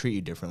is going to treat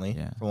you differently.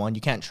 Yeah. For one,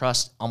 you can't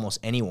trust almost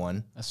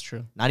anyone, That's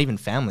true. not even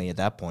family at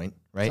that point,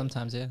 right?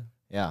 Sometimes, yeah.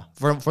 Yeah.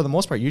 For the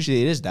most part,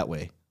 usually it is that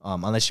way.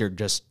 Unless you're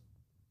just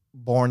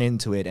born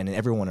into it and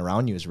everyone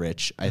around you is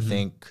rich. I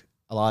think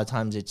a lot of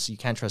times you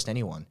can't trust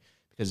anyone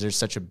because it's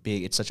such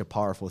a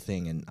powerful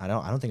thing, and I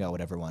don't think I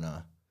would ever want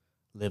to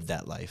live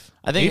that life.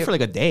 I think maybe for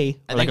like a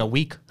day or like a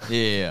week.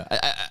 Yeah.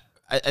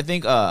 I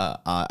think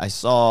I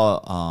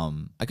saw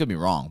I could be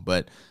wrong,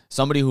 but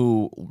somebody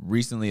who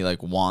recently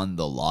like won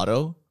the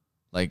lotto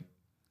like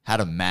had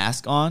a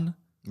mask on,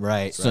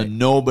 Right. so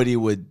nobody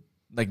would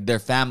like their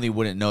family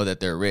wouldn't know that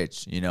they're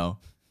rich, you know,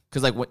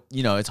 because like what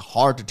you know it's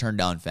hard to turn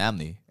down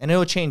family. And it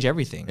will change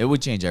everything. It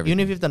would change everything. Even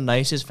if you have the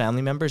nicest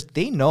family members,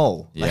 they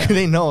know. Yeah. Like,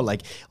 they know,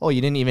 like, oh,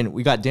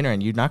 we got dinner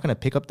and you're not going to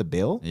pick up the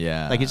bill?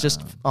 Yeah. Like, it's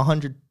just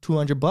 $100,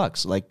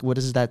 $200. Like, what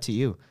is that to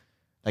you?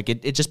 Like,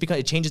 it just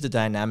it changes the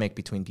dynamic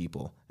between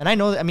people. And I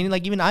know, I mean,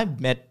 like, even I've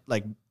met,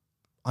 like,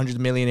 hundreds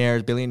of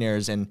millionaires,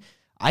 billionaires, and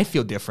I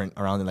feel different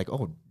around them. Like,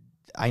 oh,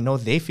 I know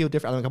they feel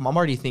different. Like, I'm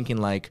already thinking,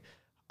 like,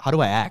 how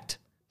do I act?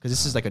 Because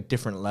this is, like, a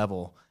different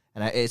level.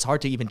 And it's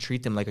hard to even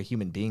treat them like a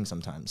human being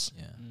sometimes.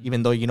 Yeah.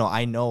 Even though,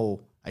 I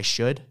know I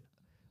should.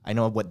 I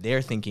know what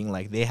they're thinking.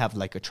 Like, they have,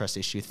 like, a trust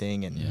issue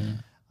thing.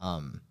 And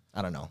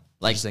I don't know.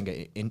 Like, I just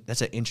think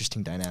that's an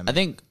interesting dynamic. I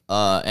think,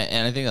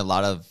 and I think a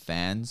lot of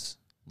fans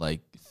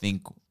like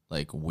think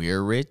like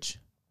we're rich,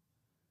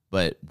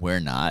 but we're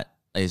not.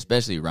 Like,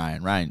 especially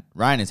Ryan.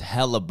 Ryan is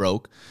hella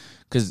broke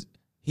because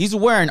he's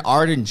wearing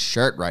Arden's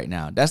shirt right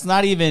now. That's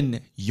not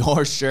even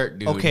your shirt,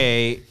 dude.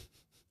 Okay.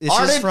 This is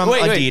Arden- from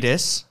wait.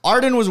 Adidas.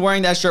 Arden was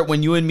wearing that shirt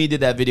when you and me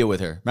did that video with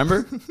her.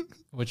 Remember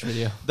Which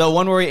video? the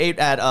one where we ate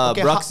at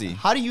Okay, Bruxy?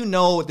 How do you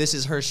know this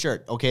is her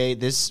shirt? Okay,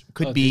 this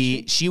could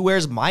be, she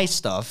wears my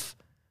stuff,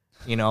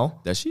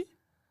 Does she?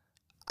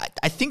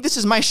 I think this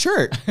is my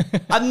shirt.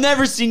 I've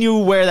never seen you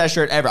wear that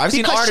shirt ever. I've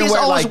seen Because Arden she's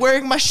wear always like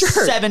wearing my shirt.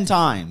 7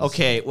 times.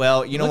 Okay,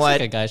 well, you know Looks what?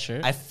 like a guy's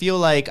shirt. I feel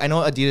like I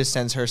know Adidas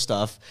sends her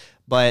stuff,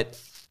 but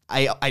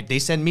they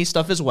send me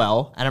stuff as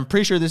well, and I'm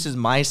pretty sure this is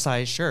my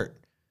size shirt.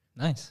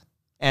 Nice.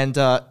 And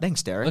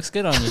thanks, Derek. Looks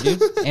good on you,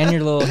 dude. And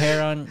your little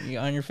hair on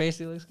your face,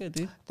 it looks good,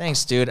 dude.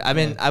 Thanks, dude. I've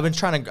been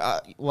trying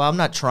to. Well, I'm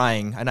not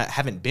trying. I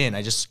haven't been.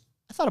 I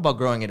thought about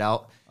growing it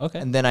out. Okay.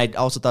 And then I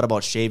also thought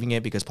about shaving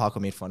it because Paco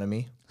made fun of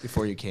me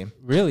before you came.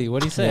 Really?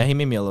 What do you say? Yeah, he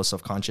made me a little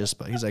self-conscious,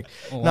 but he's like,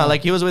 wow. no,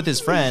 like he was with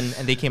his friend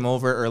and they came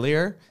over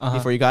earlier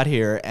before you got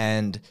here,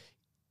 and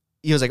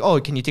he was like, oh,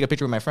 can you take a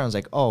picture with my friend? I was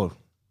like, oh,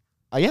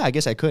 yeah, I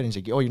guess I could. And he's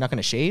like, oh, you're not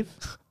gonna shave?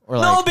 Or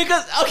like, No,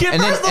 because okay,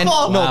 first of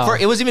all, no, Wow.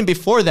 it was even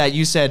before that.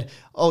 You said,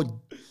 oh,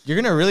 you're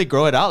gonna really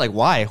grow it out? Like,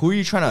 why? Who are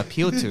you trying to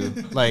appeal to?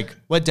 Like,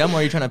 what demo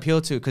are you trying to appeal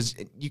to? Because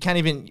you can't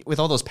even with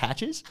all those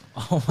patches.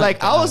 Oh my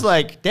like, I was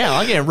like, damn,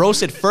 I'm getting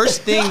roasted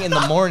first thing in the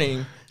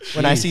morning.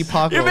 when I see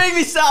Paco. You make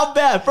me sound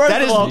bad. First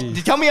That of all,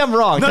 is. Tell me I'm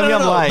wrong. no, Tell me no,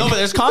 I'm no, lying. no, but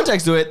there's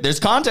context to it. There's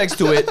context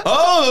to it.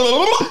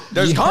 Oh,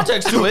 there's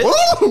context to it.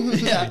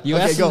 Yeah. You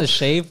Okay, asked go. him to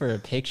shave for a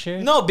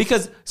picture? No,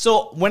 because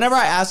so whenever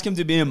I ask him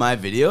to be in my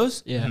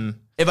videos, Yeah.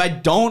 if I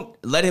don't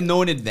let him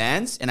know in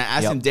advance and I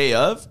ask Yep. him day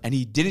of and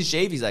he didn't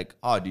shave, he's like,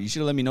 "Oh, dude, you should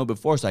have let me know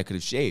before so I could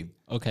have shaved."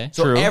 Okay.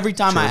 So True, every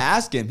time I true.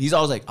 ask him, he's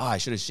always like, "Oh, I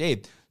should have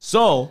shaved."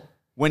 So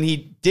when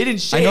he didn't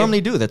shave, I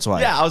normally do. That's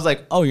why. Yeah, I was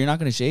like, "Oh, you're not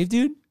gonna shave,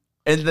 dude?"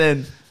 And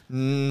then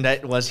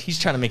He's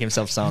trying to make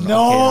himself sound.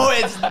 no,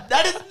 okay.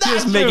 that is not He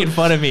was true. making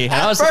fun of me. And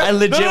At I first-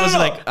 legit no, no, was no.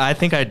 like, I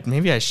think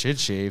maybe I should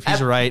shave.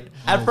 He's right.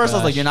 At first, I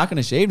was like, gosh. "You're not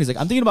gonna shave." And he's like,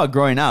 "I'm thinking about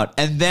growing out."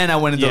 And then I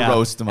went into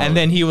roast mode. And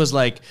then he was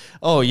like,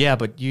 "Oh yeah,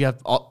 but you have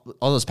all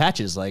those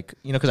patches, like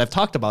because I've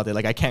talked about it.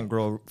 Like I can't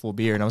grow a full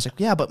beard." And I was like,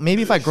 "Yeah, but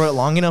maybe if I grow it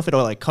long enough,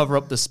 it'll like cover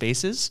up the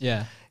spaces."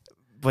 Yeah.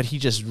 But he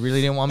just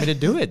really didn't want me to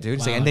do it, dude.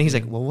 He's like- Wow, and then he's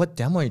like, "Well, what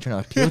demo are you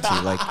trying to appeal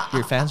to? Like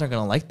your fans aren't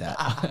gonna like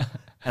that."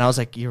 And I was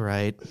like, "You're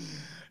right."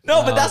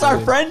 no, but that's our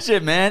dude.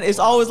 friendship, man. It's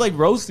always like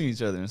roasting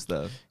each other and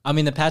stuff. I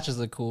mean, the patches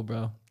look cool,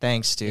 bro.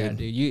 Thanks, dude. Yeah,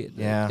 dude.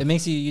 Yeah. It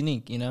makes you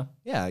unique, you know?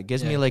 Yeah, it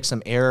gives me Yeah. like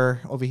some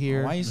air over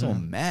here. Why are you so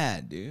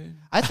mad, dude?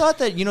 I thought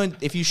that,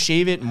 if you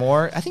shave it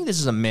more, I think this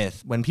is a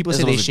myth. When people say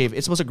they supposed to- shave,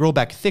 it's supposed to grow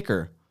back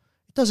thicker.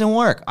 It doesn't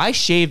work. I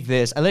shaved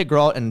this. I let it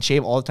grow out and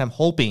shave all the time,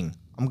 hoping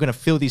I'm going to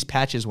fill these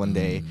patches one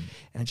day.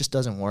 And it just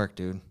doesn't work,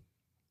 dude.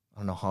 I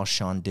don't know how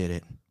Sean did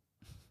it.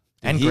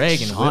 And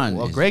Greg and Sean Will.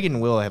 Well, is- Greg and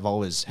Will have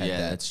always had Yeah,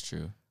 that. that's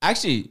true.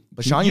 Actually,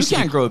 But Sean, Sean you used to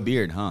can't be- grow a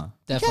beard, huh? You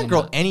Definitely can't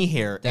grow not. any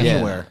hair Definitely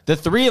anywhere. The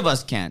three of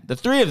us can't. The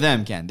three of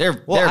them can.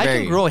 They're Well, they're I very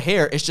can grow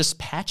hair. It's just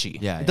patchy.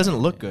 Yeah, it doesn't yeah,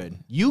 look good.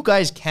 You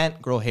guys can't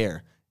grow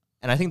hair.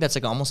 And I think that's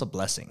like almost a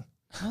blessing.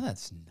 No,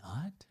 that's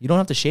not. You don't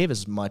have to shave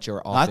as much or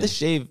often. I have to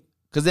shave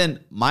because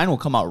then mine will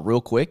come out real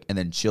quick and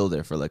then chill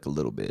there for like a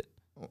little bit.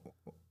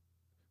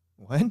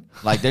 What?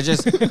 Like they're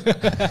just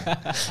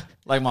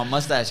like my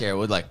mustache hair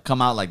would like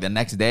come out like the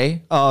next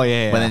day, Oh,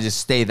 yeah. but then just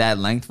stay that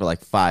length for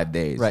like 5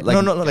 days. Right.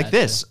 Like, no, like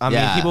this. I mean,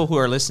 Yeah. people who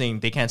are listening,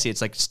 they can't see.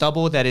 It's like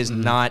stubble that is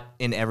not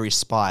in every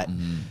spot.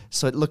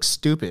 So it looks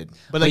stupid.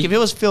 But like if it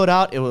was filled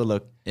out, it would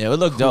look. It would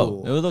look dope.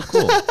 Cool. It would look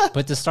cool.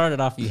 But to start it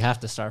off, you have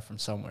to start from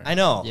somewhere. I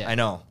know. Yeah. I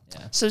know.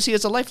 Yeah. So see,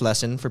 it's a life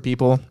lesson for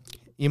people.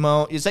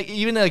 It's like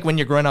even like when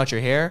you're growing out your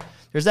hair,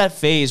 there's that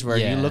phase where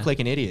Yeah. you look like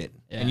an idiot,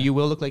 and Yeah. you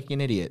will look like an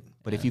idiot.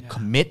 But if you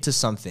commit to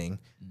something,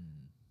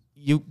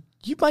 you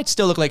might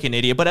still look like an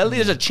idiot, but at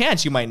least there's a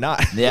chance you might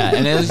not. Yeah,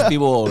 and at least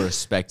people will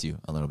respect you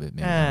a little bit.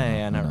 Maybe.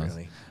 Yeah, Who not knows?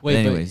 really. Wait,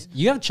 Anyways. but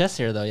you have chest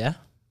hair, though, yeah?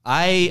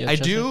 I have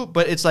chest do,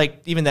 but it's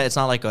like even that. It's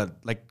not like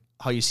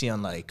how you see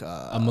on like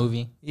A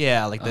movie?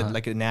 yeah, like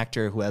like an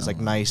actor who has like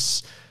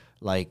nice,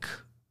 like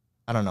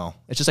I don't know.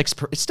 It's just like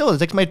it's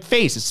like my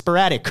face. It's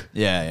sporadic,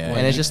 Yeah, yeah.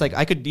 and it's just like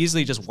I could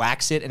easily just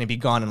wax it and it'd be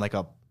gone in like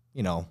a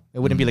it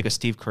wouldn't be like a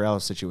Steve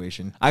Carell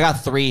situation. I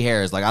got 3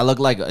 hairs. Like I look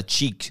like a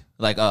cheek,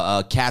 like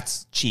a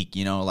cat's cheek.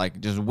 Like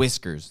just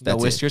whiskers. The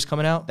That's it. whiskers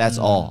coming out. That's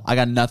all. I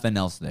got nothing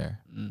else there.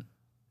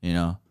 You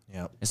know.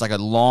 Yeah. It's like a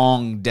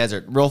long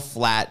desert, real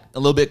flat, a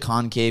little bit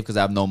concave because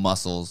I have no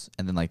muscles,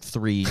 and then like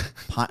 3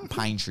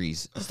 pine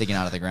trees sticking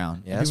out of the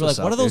ground. Yeah, And that's people are what's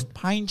like, "What up, are those dude."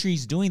 pine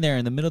trees doing there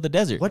in the middle of the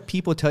desert?" What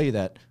people tell you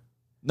that?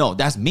 No,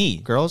 that's me.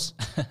 Girls?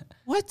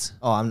 What?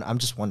 Oh, I'm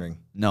just wondering.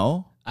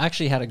 No. I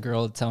actually had a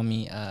girl tell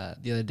me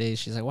the other day,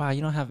 she's like, wow,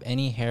 you don't have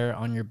any hair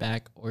on your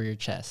back or your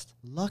chest.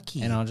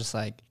 Lucky. And I was just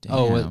like,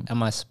 oh, Damn.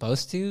 am I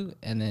supposed to?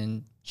 And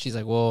then she's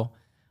like, well,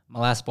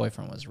 my last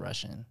boyfriend was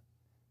Russian.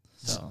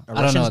 So Are I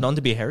don't Russians know. known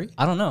to be hairy?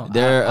 I don't know.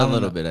 They're I a don't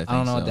little know. bit. I think I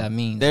don't know so. what that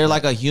means. They're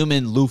like a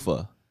human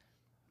loofah.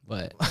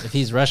 But if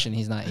he's Russian,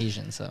 he's not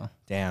Asian. So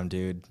Damn,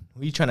 dude.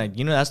 Who you trying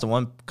to? That's the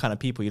one kind of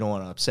people you don't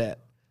want to upset.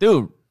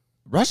 Dude,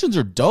 Russians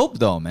are dope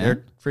though, man.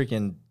 They're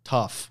freaking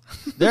tough.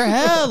 They're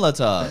hella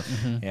tough.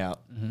 Yeah.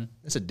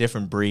 It's a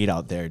different breed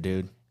out there,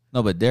 dude.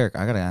 No, but Derek,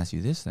 I gotta ask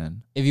you this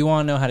then. if you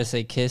want to know how to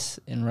say kiss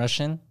in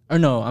Russian, or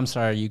no, I'm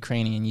sorry,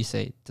 Ukrainian, you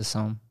say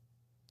tsom.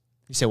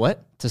 You say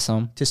what?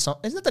 Tsom.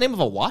 Tissom? Isn't that the name of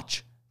a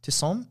watch?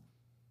 Tissom?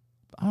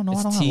 I don't know. I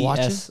It's don't have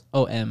watches.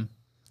 TSOM.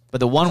 But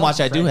the one watch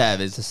I do French.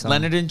 have is Tissot.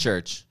 Leonard in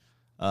Church.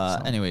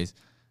 Anyways,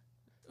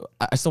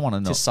 I still want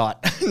to know.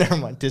 Tissot. Never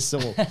mind.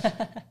 Tissot.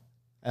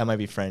 That might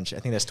be French. I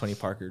think that's Tony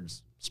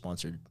Parker's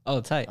sponsored.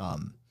 Oh, tight.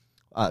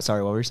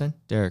 Sorry, what were you saying?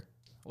 Derek,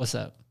 What's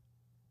up?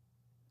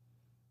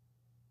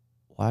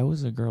 why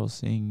was a girl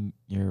seeing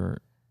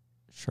your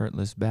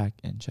shirtless back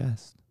and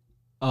chest?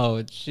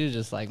 Oh, she was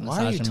just like Why are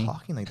you massaging me.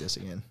 talking like this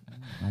again?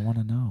 I want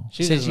to know.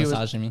 She was Said just she was-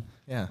 massaging me.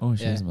 Yeah. Oh,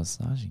 she Yeah. was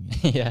massaging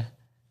you. Yeah.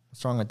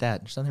 What's wrong with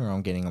that? There's nothing wrong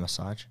with getting a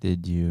massage.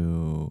 Did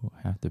you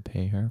have to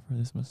pay her for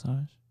this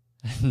massage?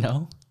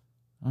 No.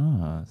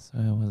 Oh, so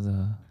it was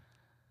a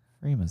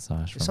free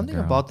massage. There's something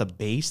about the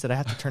bass that I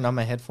have to turn on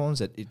my headphones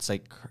that it's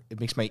like it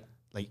makes my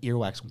like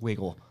earwax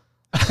wiggle.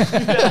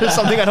 There's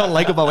something I don't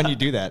like about when you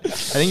do that. I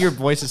think your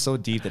voice is so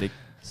deep that it,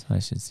 So I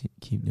should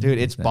keep doing dude,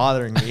 this it's then.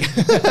 bothering me.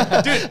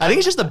 Dude, I think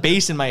it's just the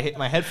bass in my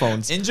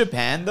headphones. In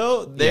Japan,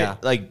 though, they Yeah.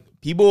 like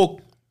people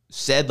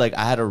said like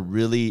I had a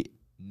really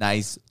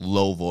nice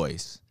low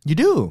voice. You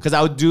do. Because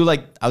I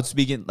would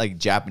speak in like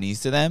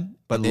Japanese to them,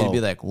 But but they'd low. be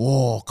like,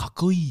 "Whoa,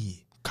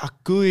 kakui."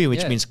 Kakui,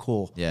 which Yeah. means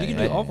cool. Yeah, You can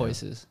yeah, do all yeah.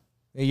 voices.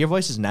 Your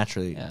voice is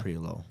naturally Yeah. pretty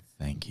low.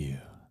 Thank you.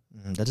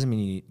 That doesn't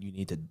mean you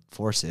need to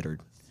force it. Or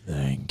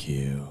Thank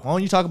you. why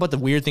don't you talk about the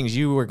weird things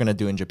you were gonna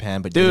do in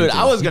Japan? But Dude,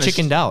 I was you gonna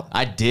chickened out.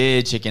 I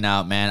did chicken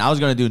out, man. I was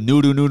gonna do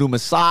noodle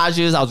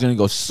massages. I was gonna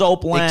go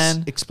soap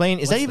land. Explain.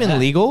 Is that What's even that?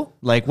 legal?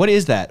 Like, what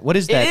is that? What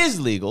is that? It is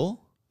legal.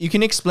 You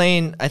can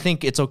explain. I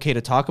think it's okay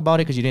to talk about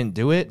it because you didn't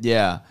do it.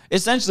 Yeah.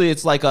 Essentially,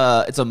 it's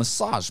a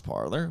massage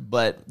parlor,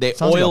 but they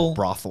Sounds like oil a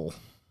brothel.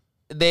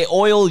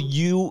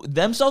 you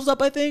themselves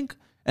up, I think,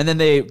 and then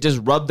they just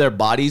rub their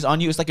bodies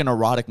on you. It's like an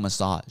erotic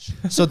massage.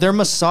 So they're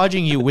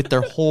massaging you with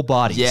their whole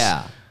bodies.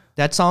 Yeah.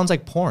 That sounds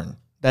like porn.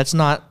 That's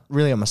not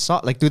really a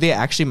massage. Like, do they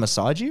actually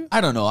massage you?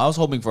 I don't know. I was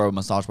hoping for a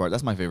massage part.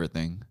 That's my favorite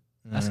thing.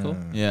 That's cool.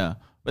 Yeah.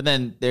 But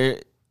then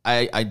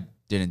I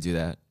didn't do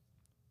that.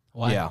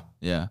 Why? Yeah.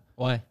 Yeah.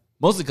 Why?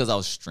 Mostly because I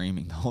was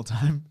streaming the whole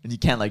time, and you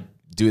can't like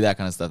do that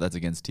kind of stuff. That's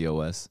against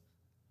TOS,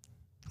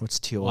 What's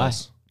TOS? Why?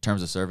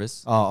 terms of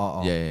service.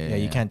 Oh. Yeah,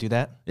 You yeah. can't do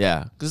that.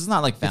 Yeah, because it's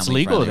not like family. It's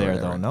legal friendly or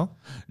there, though. whatever.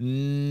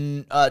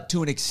 No.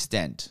 To an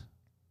extent.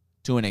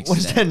 To an What extent.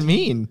 does that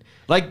mean?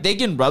 Like they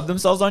can rub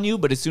themselves on you,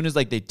 but as soon as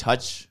like they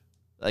touch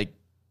like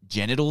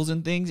genitals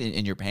and things,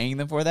 and you're paying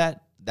them for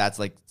that, that's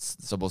like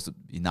supposed to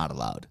be not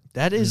allowed.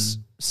 That is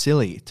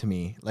silly to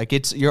me. Like,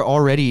 you're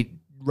already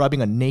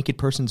rubbing a naked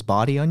person's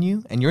body on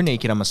you, and you're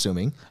naked. I'm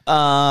assuming.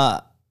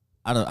 I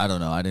don't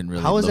know. I didn't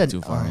really How is look that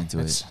too far into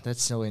it.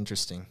 That's so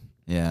interesting.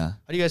 Yeah. How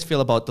do you guys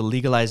feel about the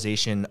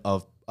legalization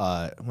of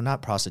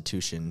not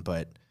prostitution,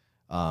 but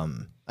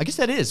I guess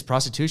that is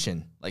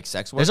prostitution. Like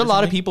sex work. There's a or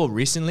lot of something? people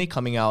recently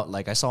coming out,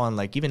 like I saw on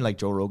like even like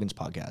Joe Rogan's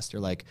podcast. They're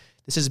like,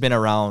 this has been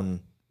around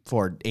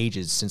for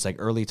ages, since like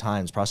early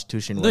times.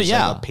 Prostitution was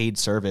yeah. like a paid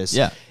service,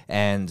 Yeah.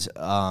 and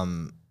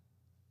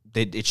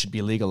it should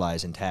be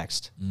legalized and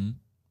taxed. Mhm.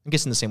 I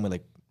guess in the same way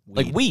like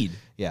Like weed.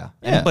 yeah.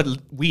 Yeah. But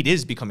weed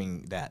is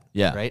becoming that,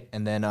 Yeah. right?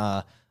 And then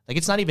like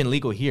it's not even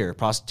legal here,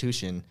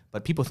 prostitution,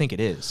 but people think it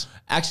is.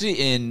 Actually,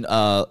 in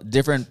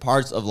different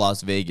parts of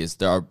Las Vegas,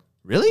 there are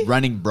Really?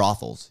 running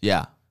brothels.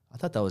 Yeah. I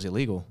thought that was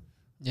illegal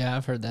Yeah,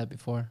 I've heard that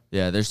before.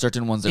 Yeah. There's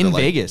certain ones that in are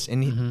like, Vegas.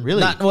 Really?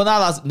 not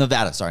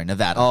Nevada. Sorry,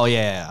 Nevada. Oh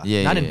yeah,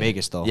 Yeah, Not yeah, in yeah.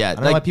 Vegas though. Yeah, I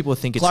don't know why people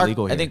think it's Clark-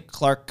 legal here. I think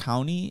Clark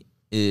County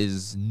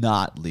is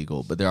not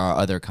legal, but there are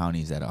other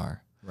counties that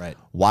are. right.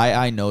 Why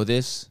I know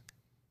this,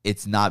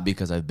 it's not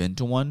because I've been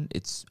to one.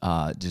 It's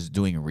just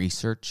doing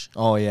research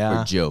Oh for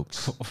yeah.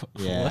 jokes.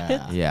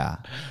 Yeah. Yeah.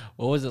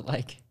 What was it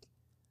like?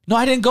 No,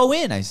 I didn't go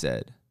in, I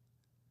said.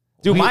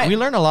 Dude, we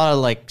learn a lot of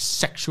like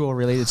sexual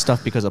related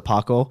stuff because of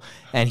Paco,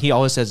 and he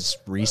always says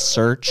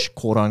research,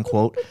 quote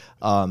unquote.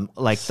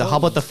 Like how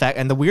about the fact?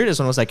 And the weirdest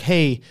one was like,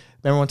 hey,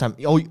 remember one time?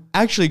 Oh,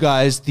 actually,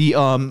 guys, the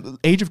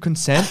age of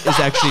consent is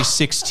actually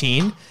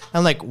 16.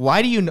 I'm like,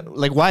 why do you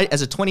like why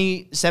as a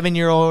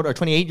 27-year-old or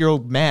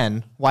 28-year-old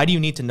man, why do you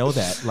need to know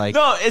that? Like,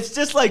 No, it's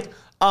just like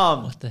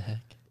What the heck?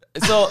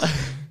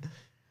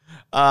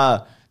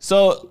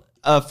 so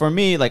for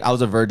me, like I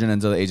was a virgin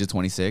until the age of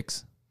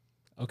 26.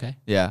 Okay,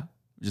 Yeah.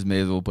 Just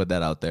may as well put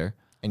that out there.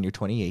 and you're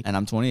 28. And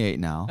I'm 28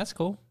 now. that's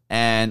cool.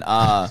 And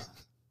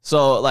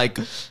so like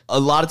a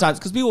lot of times,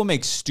 because people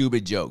make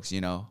stupid jokes,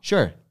 you know.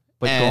 Sure,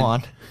 but go And-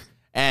 on.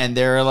 And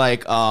they're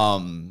like,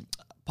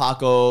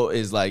 Paco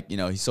is like, you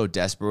know, he's so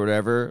desperate or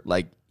whatever.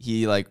 Like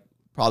he like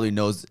probably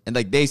knows, and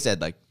like they said,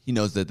 like he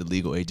knows that the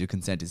legal age of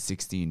consent is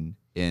 16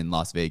 in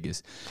Las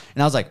Vegas.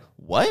 And I was like,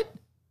 what?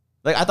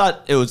 Like I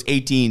thought it was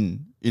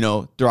 18, you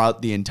know,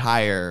 throughout the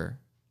entire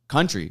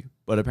country,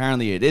 but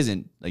apparently it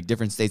isn't. Like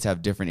different states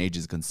have different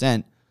ages of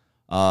consent.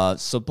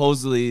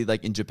 Supposedly,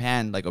 like in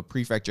Japan, like a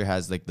prefecture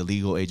has like the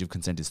legal age of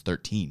consent is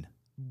 13.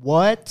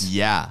 What?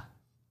 Yeah.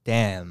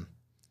 Damn.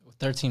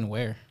 13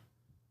 where?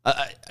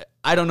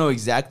 I don't know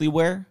exactly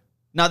where.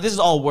 Now, this is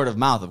all word of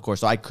mouth, of course,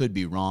 so I could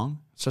be wrong.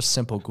 It's just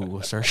simple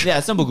Google search. Yeah,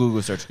 a simple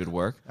Google search could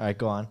work. All right,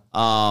 go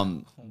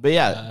on. But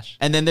yeah, gosh.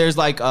 and then there's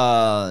like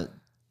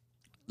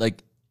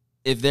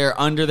if they're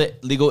under the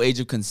legal age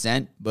of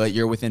consent, but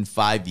you're within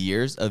 5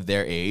 years of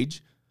their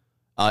age,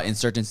 in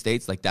certain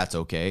states, like that's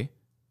okay,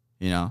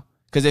 you know?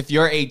 Because if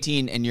you're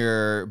 18 and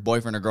your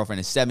boyfriend or girlfriend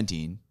is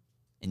 17,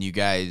 and you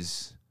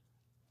guys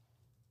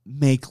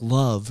make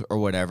love or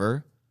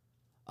whatever,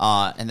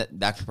 and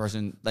that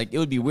person, like it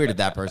would be weird if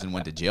that person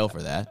went to jail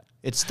for that.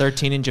 It's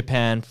 13 in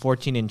Japan,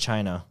 14 in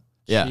China.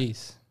 Yeah.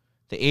 Jeez.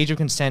 The age of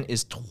consent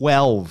is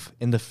 12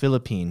 in the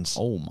Philippines.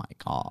 Oh my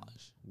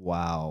gosh.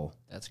 Wow.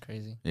 That's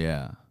crazy.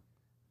 Yeah.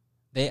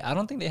 I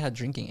don't think they had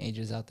drinking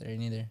ages out there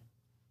neither.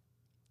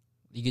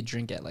 You could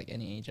drink at like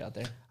any age out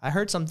there. I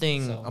heard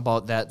something So-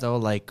 about that though,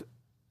 like,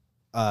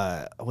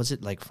 was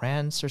it like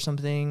France or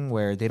something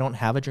where they don't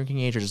have a drinking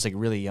age or just like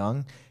really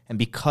young, and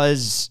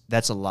because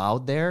that's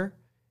allowed there,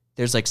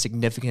 there's like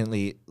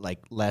significantly like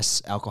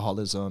less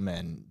alcoholism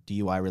and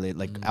DUI related,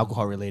 like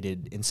alcohol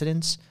related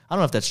incidents. I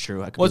don't know if that's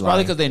true. I could Well, it's be probably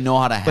lying. because they know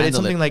how to handle but it's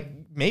something it like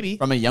maybe,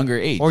 from a younger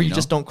age. or you know?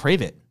 just don't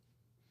crave it.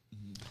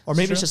 Or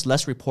maybe it's just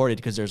less reported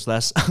because there's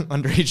less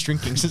underage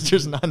drinking since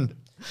there's none.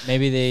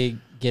 Maybe they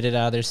get it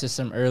out of their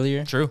system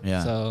earlier. True.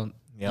 Yeah. So,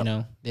 Yep. you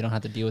know, they don't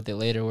have to deal with it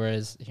later.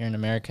 Whereas here in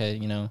America,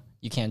 you know,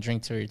 you can't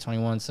drink till you're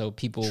 21. So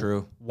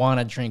people want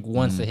to drink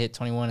once they hit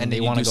 21 and they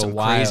want to go some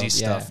wild. crazy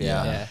stuff.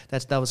 Yeah.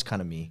 That was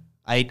kind of me.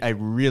 I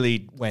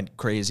really went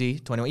crazy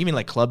 21, even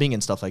like clubbing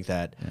and stuff like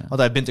that. Yeah.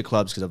 Although I've been to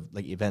clubs because of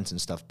like events and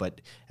stuff.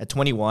 But at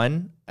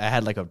 21, I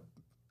had like a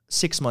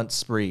 6-month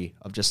spree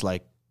of just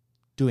like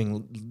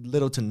doing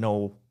little to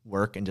no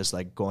work and just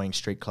like going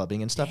straight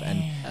clubbing and stuff.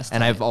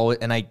 And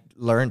I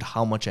learned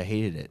how much I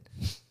hated it.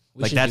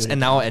 Like that's and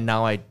now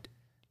I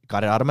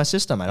got it out of my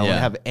system. I don't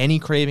have any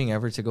craving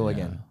ever to go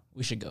again.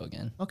 We should go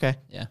again. Okay.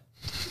 Yeah.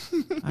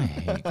 I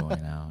hate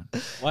going out.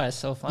 Why? It's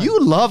so fun. You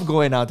love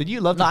going out. Did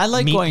you love to I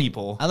like meet going,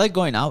 people? I like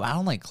going out. I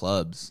don't like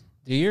clubs.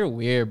 Dude, you're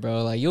weird,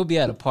 bro. Like, you'll be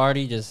at a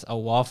party, just a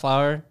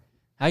wallflower.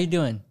 How you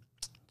doing?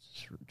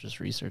 Just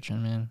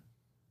researching, man.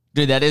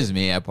 Dude, that is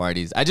me at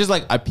parties.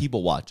 I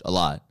people watch a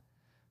lot.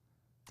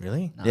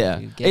 Really? Nah, Yeah.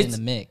 dude, get in the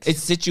mix.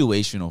 It's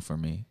situational for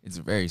me. It's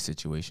very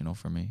situational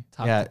for me.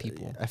 Talk to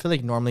people. I feel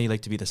like normally you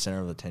like to be the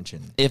center of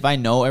attention. If I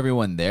know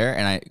everyone there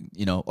and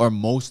or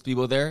most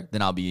people there,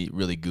 then I'll be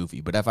really goofy.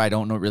 But if I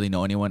don't really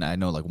know anyone, I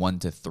know like 1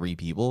 to 3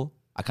 people,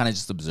 I kind of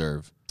just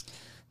observe.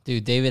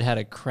 Dude, David had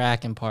a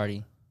cracking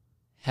party.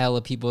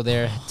 Hella people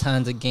there,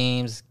 tons of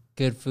games,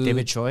 good food.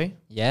 David Choi?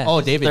 Yeah.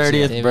 Oh, David's 30th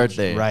David-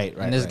 birthday. Right.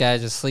 And this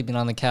guy's just sleeping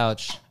on the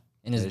couch,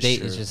 and his That is date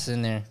true. is just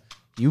sitting there.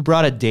 You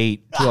brought a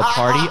date to a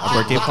party, a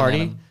birthday at party,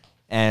 him.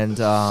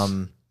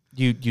 and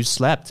you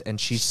slept, and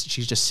she's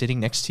just sitting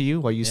next to you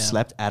while you Yeah.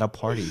 slept at a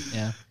party.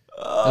 Yeah.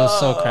 It was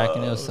so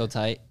cracking. It was so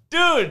tight.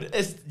 Dude,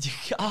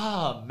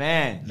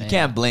 man. You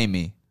can't blame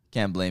me.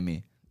 Can't blame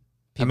me.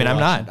 I mean,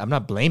 watching. I'm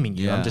not blaming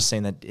you. Yeah. I'm just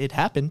saying that it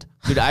happened.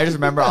 Dude, I just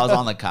remember I was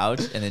on the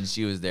couch and then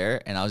she was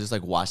there and I was just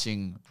like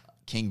watching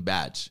King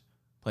Batch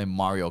playing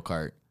Mario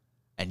Kart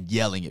and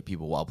yelling at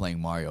people while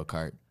playing Mario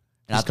Kart.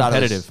 And He's I thought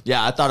competitive.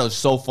 I thought it was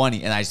so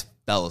funny and I just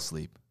fell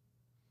asleep.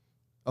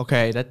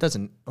 Okay, that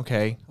doesn't.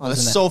 Okay, oh, that's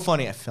Wasn't that- so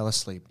funny. I fell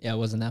asleep. Yeah,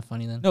 wasn't that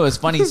funny then? No, it's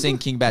funny seeing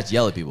King Batch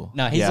yell at people.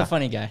 No, he's Yeah. a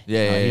funny guy.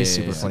 Yeah, He's yeah,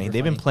 super yeah. funny. Super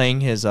They've been funny.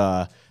 playing his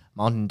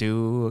Mountain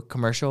Dew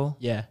commercial.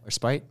 Yeah. Or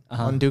Sprite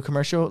Mountain Dew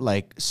commercial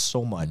like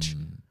so much.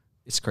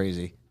 It's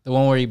crazy. The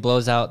one where he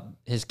blows out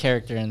his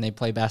character and they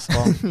play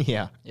basketball.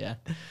 Yeah, Yeah.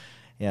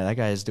 yeah, that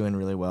guy is doing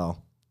really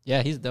well.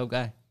 Yeah, he's a dope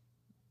guy.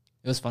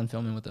 It was fun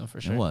filming with him for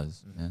sure. It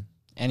was, man.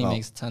 And he Well.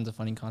 makes tons of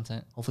funny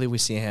content. Hopefully, we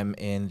see him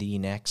in the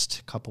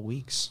next couple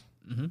weeks.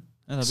 Mm-hmm.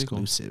 Yeah, that'd be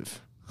cool.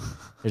 Exclusive.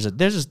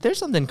 There's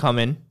something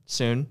coming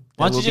soon.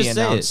 Why that don't you will be just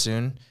say announced it?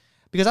 soon?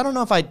 Because I don't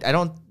know if I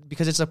don't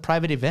because it's a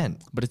private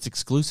event. But it's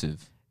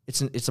exclusive.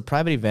 It's a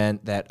private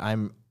event that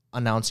I'm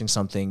announcing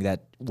something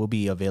that will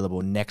be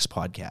available next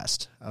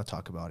podcast. I'll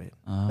talk about it.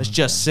 Let's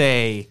just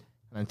say,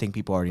 and I think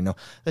people already know.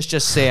 Let's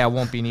just say I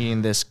won't be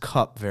needing this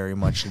cup very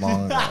much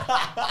longer.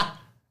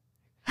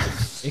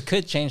 It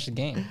could change the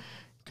game.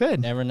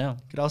 Could Never know.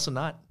 could also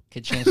not.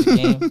 Could change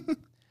the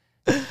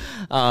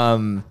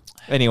game.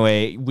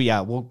 Anyway,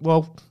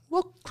 we'll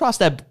cross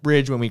that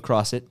bridge when we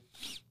cross it.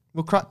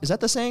 We'll cross. Is that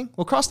the saying?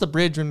 We'll cross the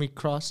bridge when we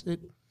cross it.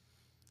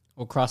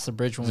 We'll cross the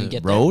bridge when we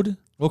get Road?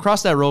 We'll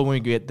cross that road when we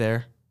get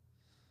there.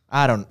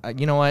 I don't.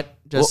 You know what?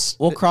 Just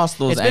We'll cross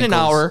those It's been an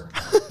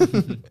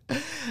ankles.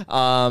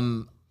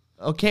 hour.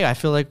 Okay, I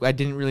feel like I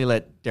didn't really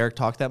let Derek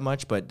talk that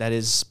much, but that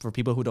is for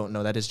people who don't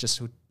know. That is just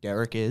who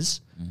Derek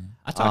is.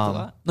 I talked a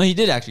lot. No, he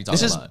did actually talk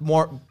This is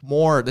about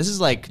more. This is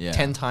like Yeah.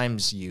 10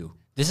 times you.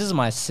 This is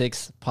my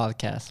 6th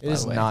podcast. It by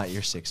is the way. not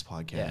your 6th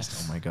podcast. Yeah.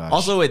 Oh my gosh.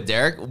 Also with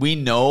Derek, we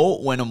know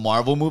when a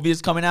Marvel movie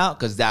is coming out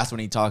because that's when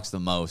he talks the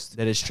most.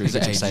 that is true. He's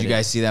like, He's "Hey, did you excited.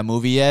 guys see that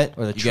movie yet?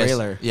 Or the You guys-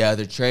 trailer." Yeah,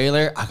 the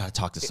trailer. I gotta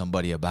talk to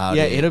somebody about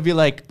Yeah, it. it'll be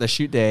like the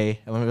shoot day,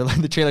 and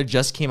when the trailer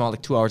just came out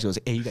like 2 hours ago. It was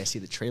like, hey, you guys see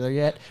the trailer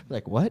yet? We're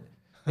like, what?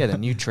 Yeah, the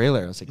new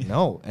trailer. I was like,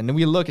 no. And then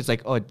we look, it's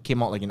like, oh, it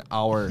came out like an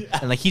hour,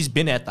 and like he's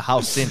been at the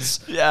house since.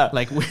 Yeah.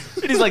 Like, And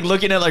he's like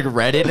looking at like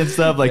Reddit and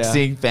stuff, like Yeah.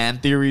 seeing fan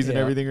theories and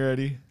Yeah. everything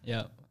already.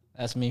 Yeah,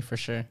 that's me for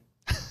sure.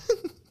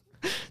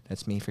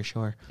 that's me for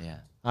sure. Yeah.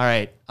 All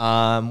right.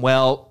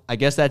 Well, I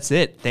guess that's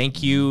it.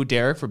 Thank you,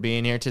 Derek, for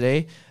being here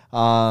today.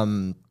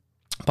 Pacolito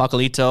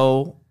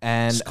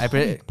and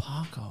Paco.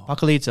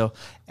 Pacolito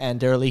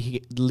and Daryl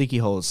Leaky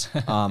Holes.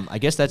 I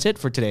guess that's it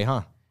for today,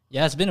 huh?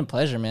 Yeah, it's been a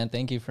pleasure, man.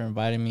 Thank you for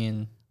inviting me.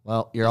 And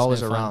Well, you're It's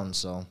always been fun. around,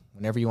 so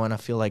whenever you want to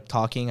feel like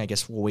talking, I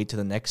guess we'll wait to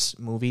the next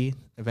movie,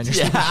 Avengers.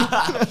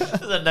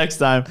 The next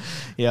time.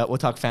 Yeah, we'll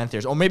talk fan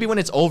theories, or maybe when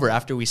it's over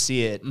after we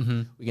see it,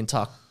 we can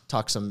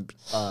talk some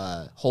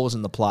holes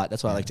in the plot.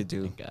 That's what I like to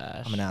do.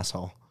 gosh. I'm an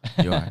asshole.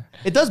 You are.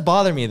 It does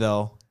bother me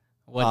though.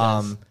 what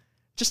does?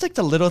 Just like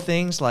the little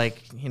things,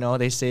 like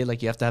they say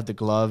like you have to have the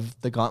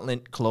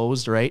gauntlet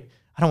closed, right?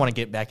 I don't want to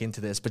get back into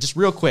this, but just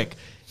real quick,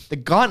 the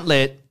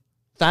gauntlet,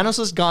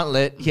 Thanos'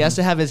 gauntlet, he has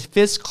to have his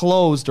fist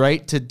closed,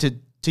 right,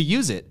 to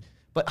use it.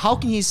 But how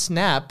can he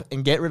snap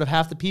and get rid of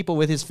half the people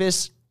with his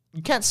fist?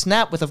 You can't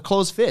snap with a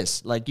closed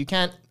fist. Like you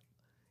can't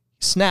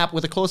snap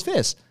with a closed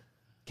fist.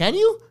 Can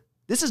you?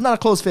 This is not a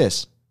closed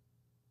fist.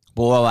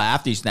 But well,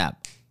 after you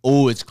snap.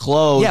 oh, it's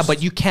closed. Yeah,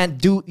 but you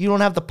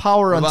don't have the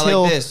power What about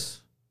until like this.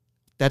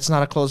 That's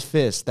not a closed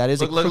fist. That is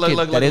Look, a look, crooked.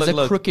 look, look, that is look, a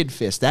look. crooked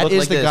fist. That Look is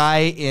like the this. guy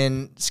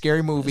in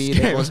Scary Movie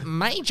that goes,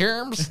 "My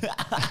germs."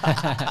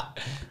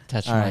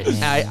 Touch All my right,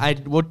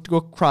 hand. we'll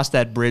cross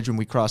that bridge when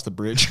we cross the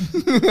bridge.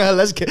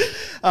 Let's get.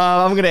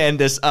 I'm gonna end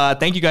this.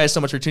 Thank you guys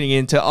so much for tuning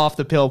in to Off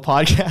the Pill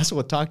podcast.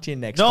 We'll talk to you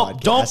next. No,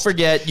 podcast. don't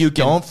forget you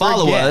can Don't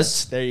follow forget.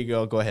 us. There you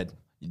go. Go ahead.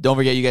 Don't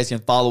forget you guys can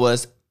follow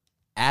us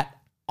at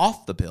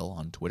Off the Pill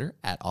on Twitter,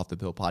 at Off the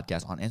Pill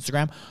Podcast on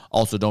Instagram.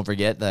 Also, don't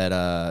forget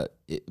that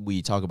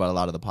we talk about a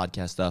lot of the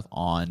podcast stuff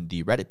on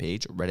the Reddit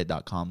page,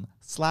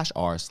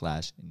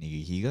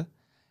 reddit.com/r/Nigahiga.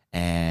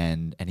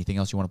 And anything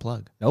else you want to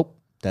plug? Nope,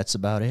 that's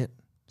about it.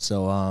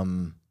 So, I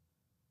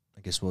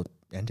guess we'll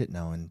end it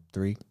now in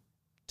 3,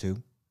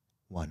 2,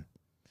 1.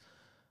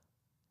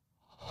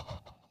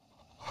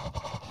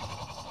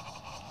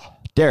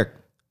 Derek,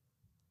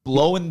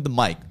 blow in the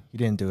mic. You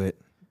didn't do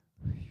it.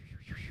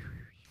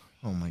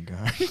 Oh my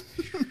god.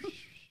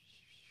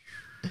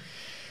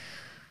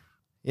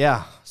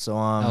 Yeah. So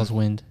That was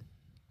wind.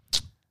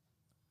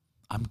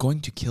 I'm going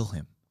to kill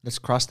him. let's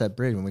cross that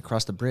bridge. When we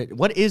cross the bridge,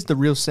 what is the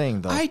real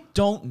saying though? I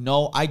don't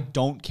know. I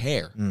don't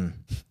care.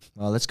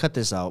 Well, let's cut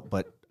this out.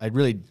 But I'm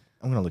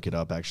gonna look it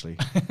up actually.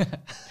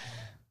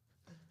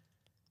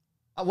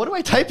 What do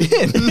I type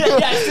in?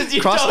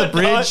 Cross the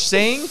bridge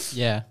saying?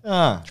 Yeah.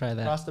 Try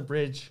that. Cross the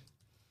bridge.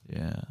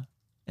 Yeah.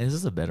 Is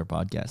this a better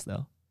podcast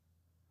though?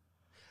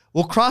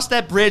 We'll cross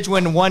that bridge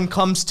when one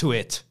comes to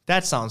it.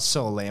 That sounds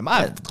so lame.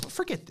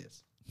 Forget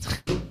this.